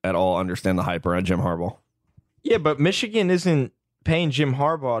don't at all understand the hype around Jim Harbaugh. Yeah, but Michigan isn't paying Jim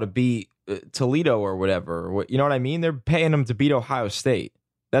Harbaugh to beat Toledo or whatever. You know what I mean? They're paying him to beat Ohio State.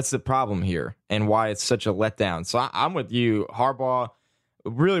 That's the problem here and why it's such a letdown. So I'm with you. Harbaugh,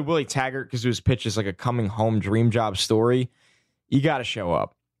 really Willie Taggart, because it was pitched as like a coming home dream job story. You got to show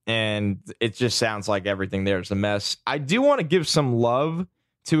up. And it just sounds like everything there is a mess. I do want to give some love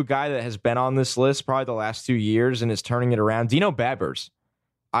to a guy that has been on this list probably the last 2 years and is turning it around. Dino Babers.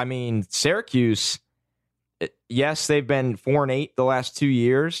 I mean, Syracuse, yes, they've been 4-8 the last 2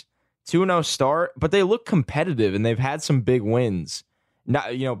 years, 2-0 start, but they look competitive and they've had some big wins.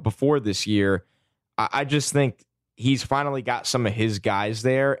 Not, before this year, I just think he's finally got some of his guys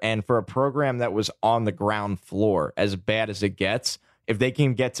there. And for a program that was on the ground floor, as bad as it gets, if they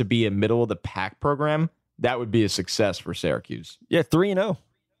can get to be a middle of the pack program, that would be a success for Syracuse. Yeah, 3-0,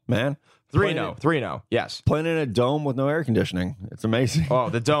 man. 3-0, yes. Playing in a dome with no air conditioning. It's amazing. Oh,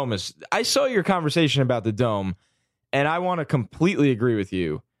 the dome is... I saw your conversation about the dome, and I want to completely agree with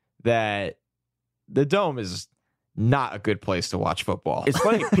you that the dome is not a good place to watch football. It's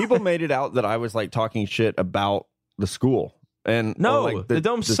funny. People made it out that I was like talking shit about the school. And no, like the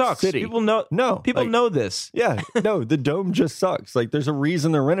dome sucks. City. People know. No, people know this. Yeah, no, the dome just sucks. Like, there's a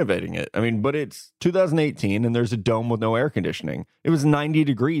reason they're renovating it. I mean, but it's 2018, and there's a dome with no air conditioning. It was 90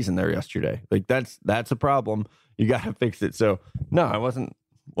 degrees in there yesterday. Like, that's a problem. You got to fix it. So, no, I wasn't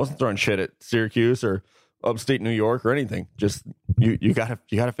throwing shit at Syracuse or upstate New York or anything. Just you gotta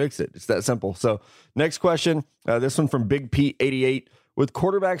fix it. It's that simple. So, next question. This one from Big Pete 88. With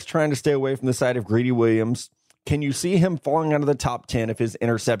quarterbacks trying to stay away from the side of Greedy Williams, can you see him falling out of the top 10 if his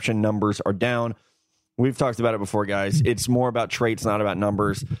interception numbers are down? We've talked about it before, guys. It's more about traits, not about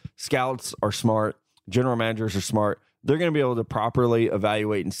numbers. Scouts are smart. General managers are smart. They're going to be able to properly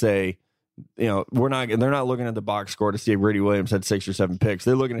evaluate and say, they're not looking at the box score to see if Greedy Williams had 6 or 7 picks.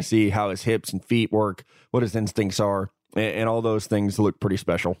 They're looking to see how his hips and feet work, what his instincts are, and all those things look pretty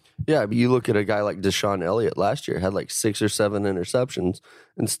special. Yeah, but you look at a guy like Deshaun Elliott last year, had like 6 or 7 interceptions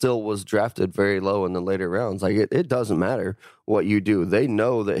and still was drafted very low in the later rounds. Like, it doesn't matter what you do. They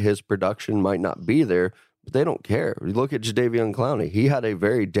know that his production might not be there, but they don't care. You look at Jadeveon Clowney. He had a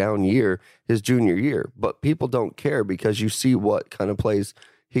very down year his junior year, but people don't care because you see what kind of plays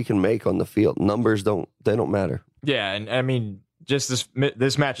he can make on the field. Numbers don't matter. Yeah, and I mean, just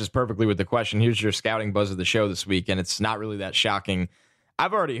this matches perfectly with the question. Here's your scouting buzz of the show this week, and it's not really that shocking.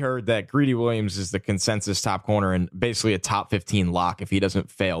 I've already heard that Greedy Williams is the consensus top corner and basically a top 15 lock if he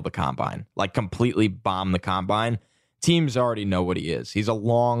doesn't fail the combine, like completely bomb the combine. Teams already know what he is. He's a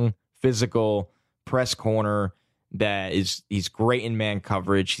long, physical press corner he's great in man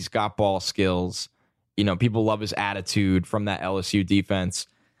coverage. He's got ball skills. People love his attitude from that LSU defense.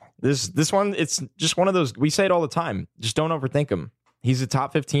 This one, it's just one of those, we say it all the time, just don't overthink him. He's a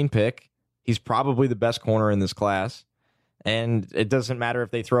top 15 pick. He's probably the best corner in this class. And it doesn't matter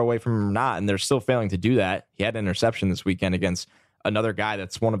if they throw away from him or not, and they're still failing to do that. He had an interception this weekend against another guy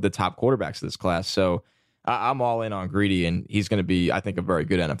that's one of the top quarterbacks of this class. So I'm all in on Greedy, and he's going to be, I think, a very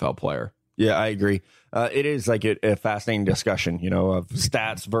good NFL player. Yeah, I agree. It is like a fascinating discussion, of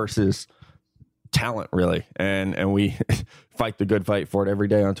stats versus talent, really, and we fight the good fight for it every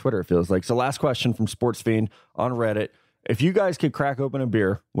day on Twitter, it feels like. So last question from Sports Fiend on Reddit. If you guys could crack open a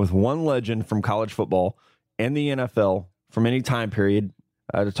beer with one legend from college football and the NFL from any time period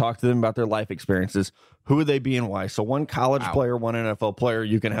to talk to them about their life experiences, who would they be and why? So one college player, one NFL player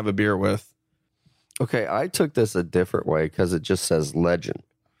you can have a beer with. Okay, I took this a different way because it just says legend.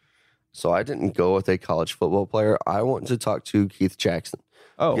 So I didn't go with a college football player. I wanted to talk to Keith Jackson.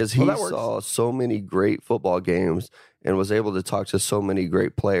 Oh, because he saw so many great football games and was able to talk to so many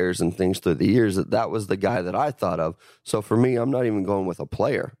great players and things through the years that was the guy that I thought of. So for me, I'm not even going with a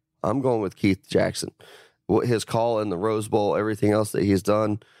player. I'm going with Keith Jackson. His call in the Rose Bowl, everything else that he's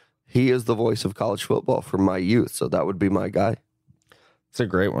done, he is the voice of college football for my youth. So that would be my guy. It's a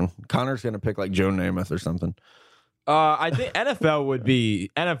great one. Connor's going to pick like Joe Namath or something. I think NFL would be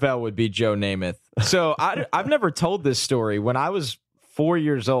Joe Namath. So I've never told this story. When I was 4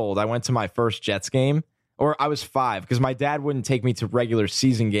 years old, I went to my first Jets game, or I was 5, because my dad wouldn't take me to regular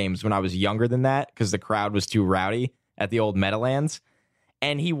season games when I was younger than that because the crowd was too rowdy at the old Meadowlands.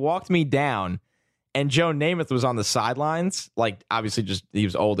 And he walked me down, and Joe Namath was on the sidelines, like obviously just he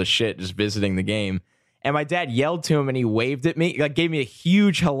was old as shit, just visiting the game. And my dad yelled to him and he waved at me, like gave me a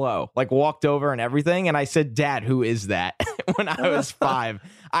huge hello, like walked over and everything. And I said, "Dad, who is that?" when I was 5.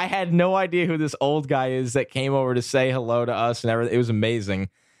 I had no idea who this old guy is that came over to say hello to us and everything. It was amazing.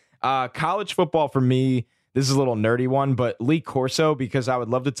 College football for me, this is a little nerdy one, but Lee Corso, because I would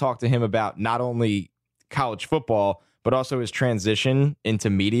love to talk to him about not only college football, but also his transition into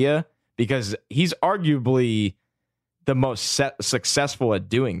media, because he's arguably the most successful at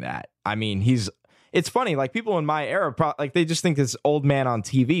doing that. I mean, it's funny, like people in my era, like they just think this old man on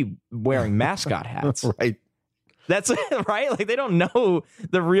TV wearing mascot hats. Right. That's right. Like they don't know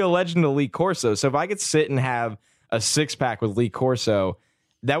the real legend of Lee Corso. So if I could sit and have a 6-pack with Lee Corso,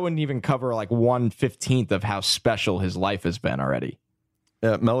 that wouldn't even cover like 1/15 of how special his life has been already.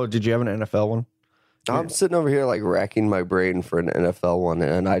 Mello, did you have an NFL one? I'm sitting over here like racking my brain for an NFL one,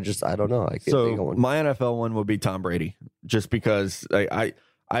 and I don't know. I can't think of one. My NFL one would be Tom Brady, just because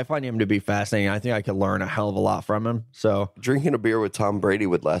I find him to be fascinating. I think I could learn a hell of a lot from him. So drinking a beer with Tom Brady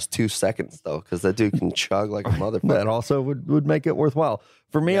would last 2 seconds though, because that dude can chug like a motherfucker. That also would make it worthwhile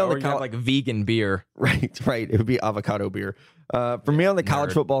for me. Yeah, on the like vegan beer, right. It would be avocado beer. For me on the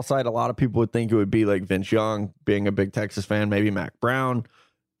college football side, a lot of people would think it would be like Vince Young, being a big Texas fan, maybe Mac Brown.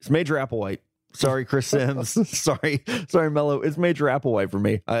 It's Major Applewhite. Sorry, Chris Sims. sorry, Mello. It's Major Applewhite for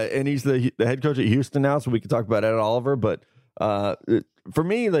me, and he's the head coach at Houston now, so we can talk about Ed Oliver. But for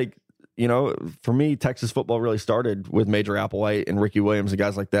me, like for me, Texas football really started with Major Applewhite and Ricky Williams and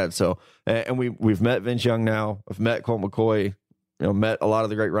guys like that. So, and we've met Vince Young now. I've met Colt McCoy. Met a lot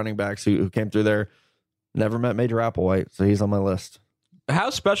of the great running backs who came through there. Never met Major Applewhite, so he's on my list. How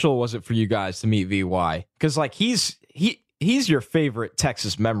special was it for you guys to meet VY? Because like he's your favorite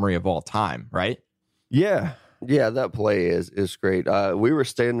Texas memory of all time, right? Yeah. Yeah, that play is great. We were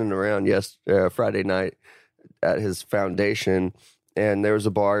standing around Friday night at his foundation, and there was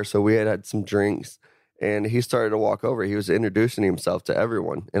a bar, so we had some drinks, and he started to walk over. He was introducing himself to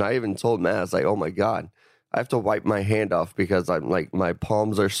everyone, and I even told Matt, I was like, oh my God, I have to wipe my hand off because I'm like, my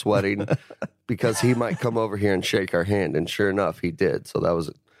palms are sweating because he might come over here and shake our hand. And sure enough, he did. So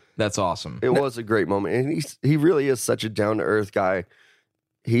that's awesome. It was a great moment. And he really is such a down to earth guy.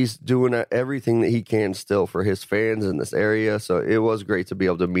 He's doing everything that he can still for his fans in this area. So it was great to be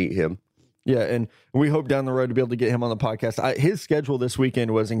able to meet him. Yeah, and we hope down the road to be able to get him on the podcast. His schedule this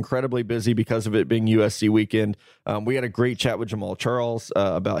weekend was incredibly busy because of it being USC weekend. We had a great chat with Jamal Charles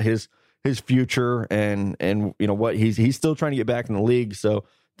about his future and what he's still trying to get back in the league. So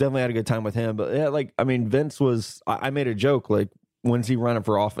definitely had a good time with him. But yeah, Vince was. I made a joke like, when's he running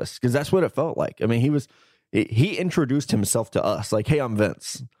for office? Because that's what it felt like. I mean, he introduced himself to us like, hey, I'm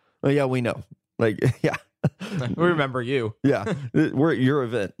Vince. Well, yeah, we know. Like, yeah. We remember you. Yeah, we're at your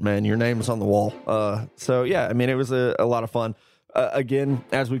event, man. Your name's on the wall. So yeah, I mean, it was a lot of fun. Again,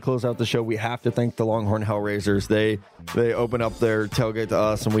 as we close out the show, we have to thank the Longhorn Hellraisers. They opened up their tailgate to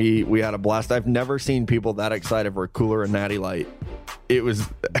us, and we had a blast. I've never seen people that excited for a cooler and Natty Light. It was.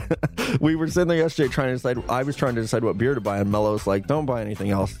 We were sitting there yesterday trying to decide. I was trying to decide what beer to buy, and Mello's like, "Don't buy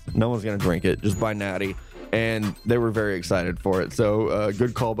anything else. No one's gonna drink it. Just buy Natty." And they were very excited for it. So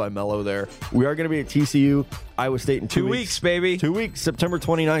good call by Mello there. We are going to be at TCU, Iowa State in 2 weeks. 2 weeks, baby. 2 weeks. September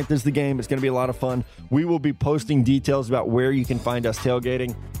 29th is the game. It's going to be a lot of fun. We will be posting details about where you can find us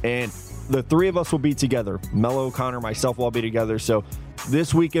tailgating. And the three of us will be together. Mello, Connor, myself will all be together. So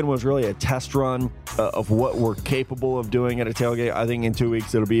this weekend was really a test run of what we're capable of doing at a tailgate. I think in 2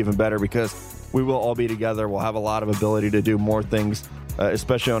 weeks it'll be even better because we will all be together. We'll have a lot of ability to do more things.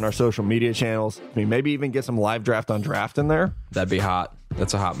 Especially on our social media channels. I mean, maybe even get some live draft on draft in there. That'd be hot.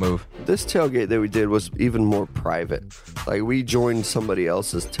 That's a hot move. This tailgate that we did was even more private. Like, we joined somebody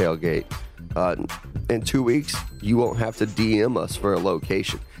else's tailgate. In 2 weeks, you won't have to DM us for a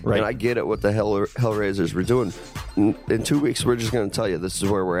location. Right. And I get it what the Hellraisers were doing. In 2 weeks, we're just going to tell you this is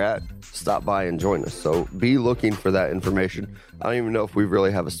where we're at. Stop by and join us. So be looking for that information. I don't even know if we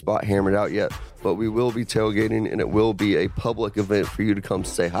really have a spot hammered out yet, but we will be tailgating, and it will be a public event for you to come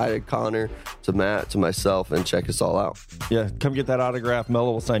say hi to Connor, to Matt, to myself, and check us all out. Yeah, come get that autograph.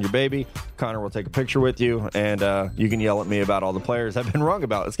 Mello will sign your baby. Connor will take a picture with you, and you can yell at me about all the players I've been wrong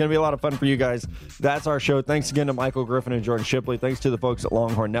about. It's going to be a lot of fun for you guys. That's our show. Thanks again to Michael Griffin and Jordan Shipley. Thanks to the folks at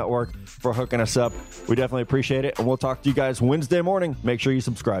Longhorn Network for hooking us up. We definitely appreciate it, and we'll talk to you guys Wednesday morning. Make sure you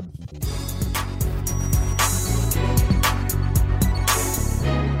subscribe.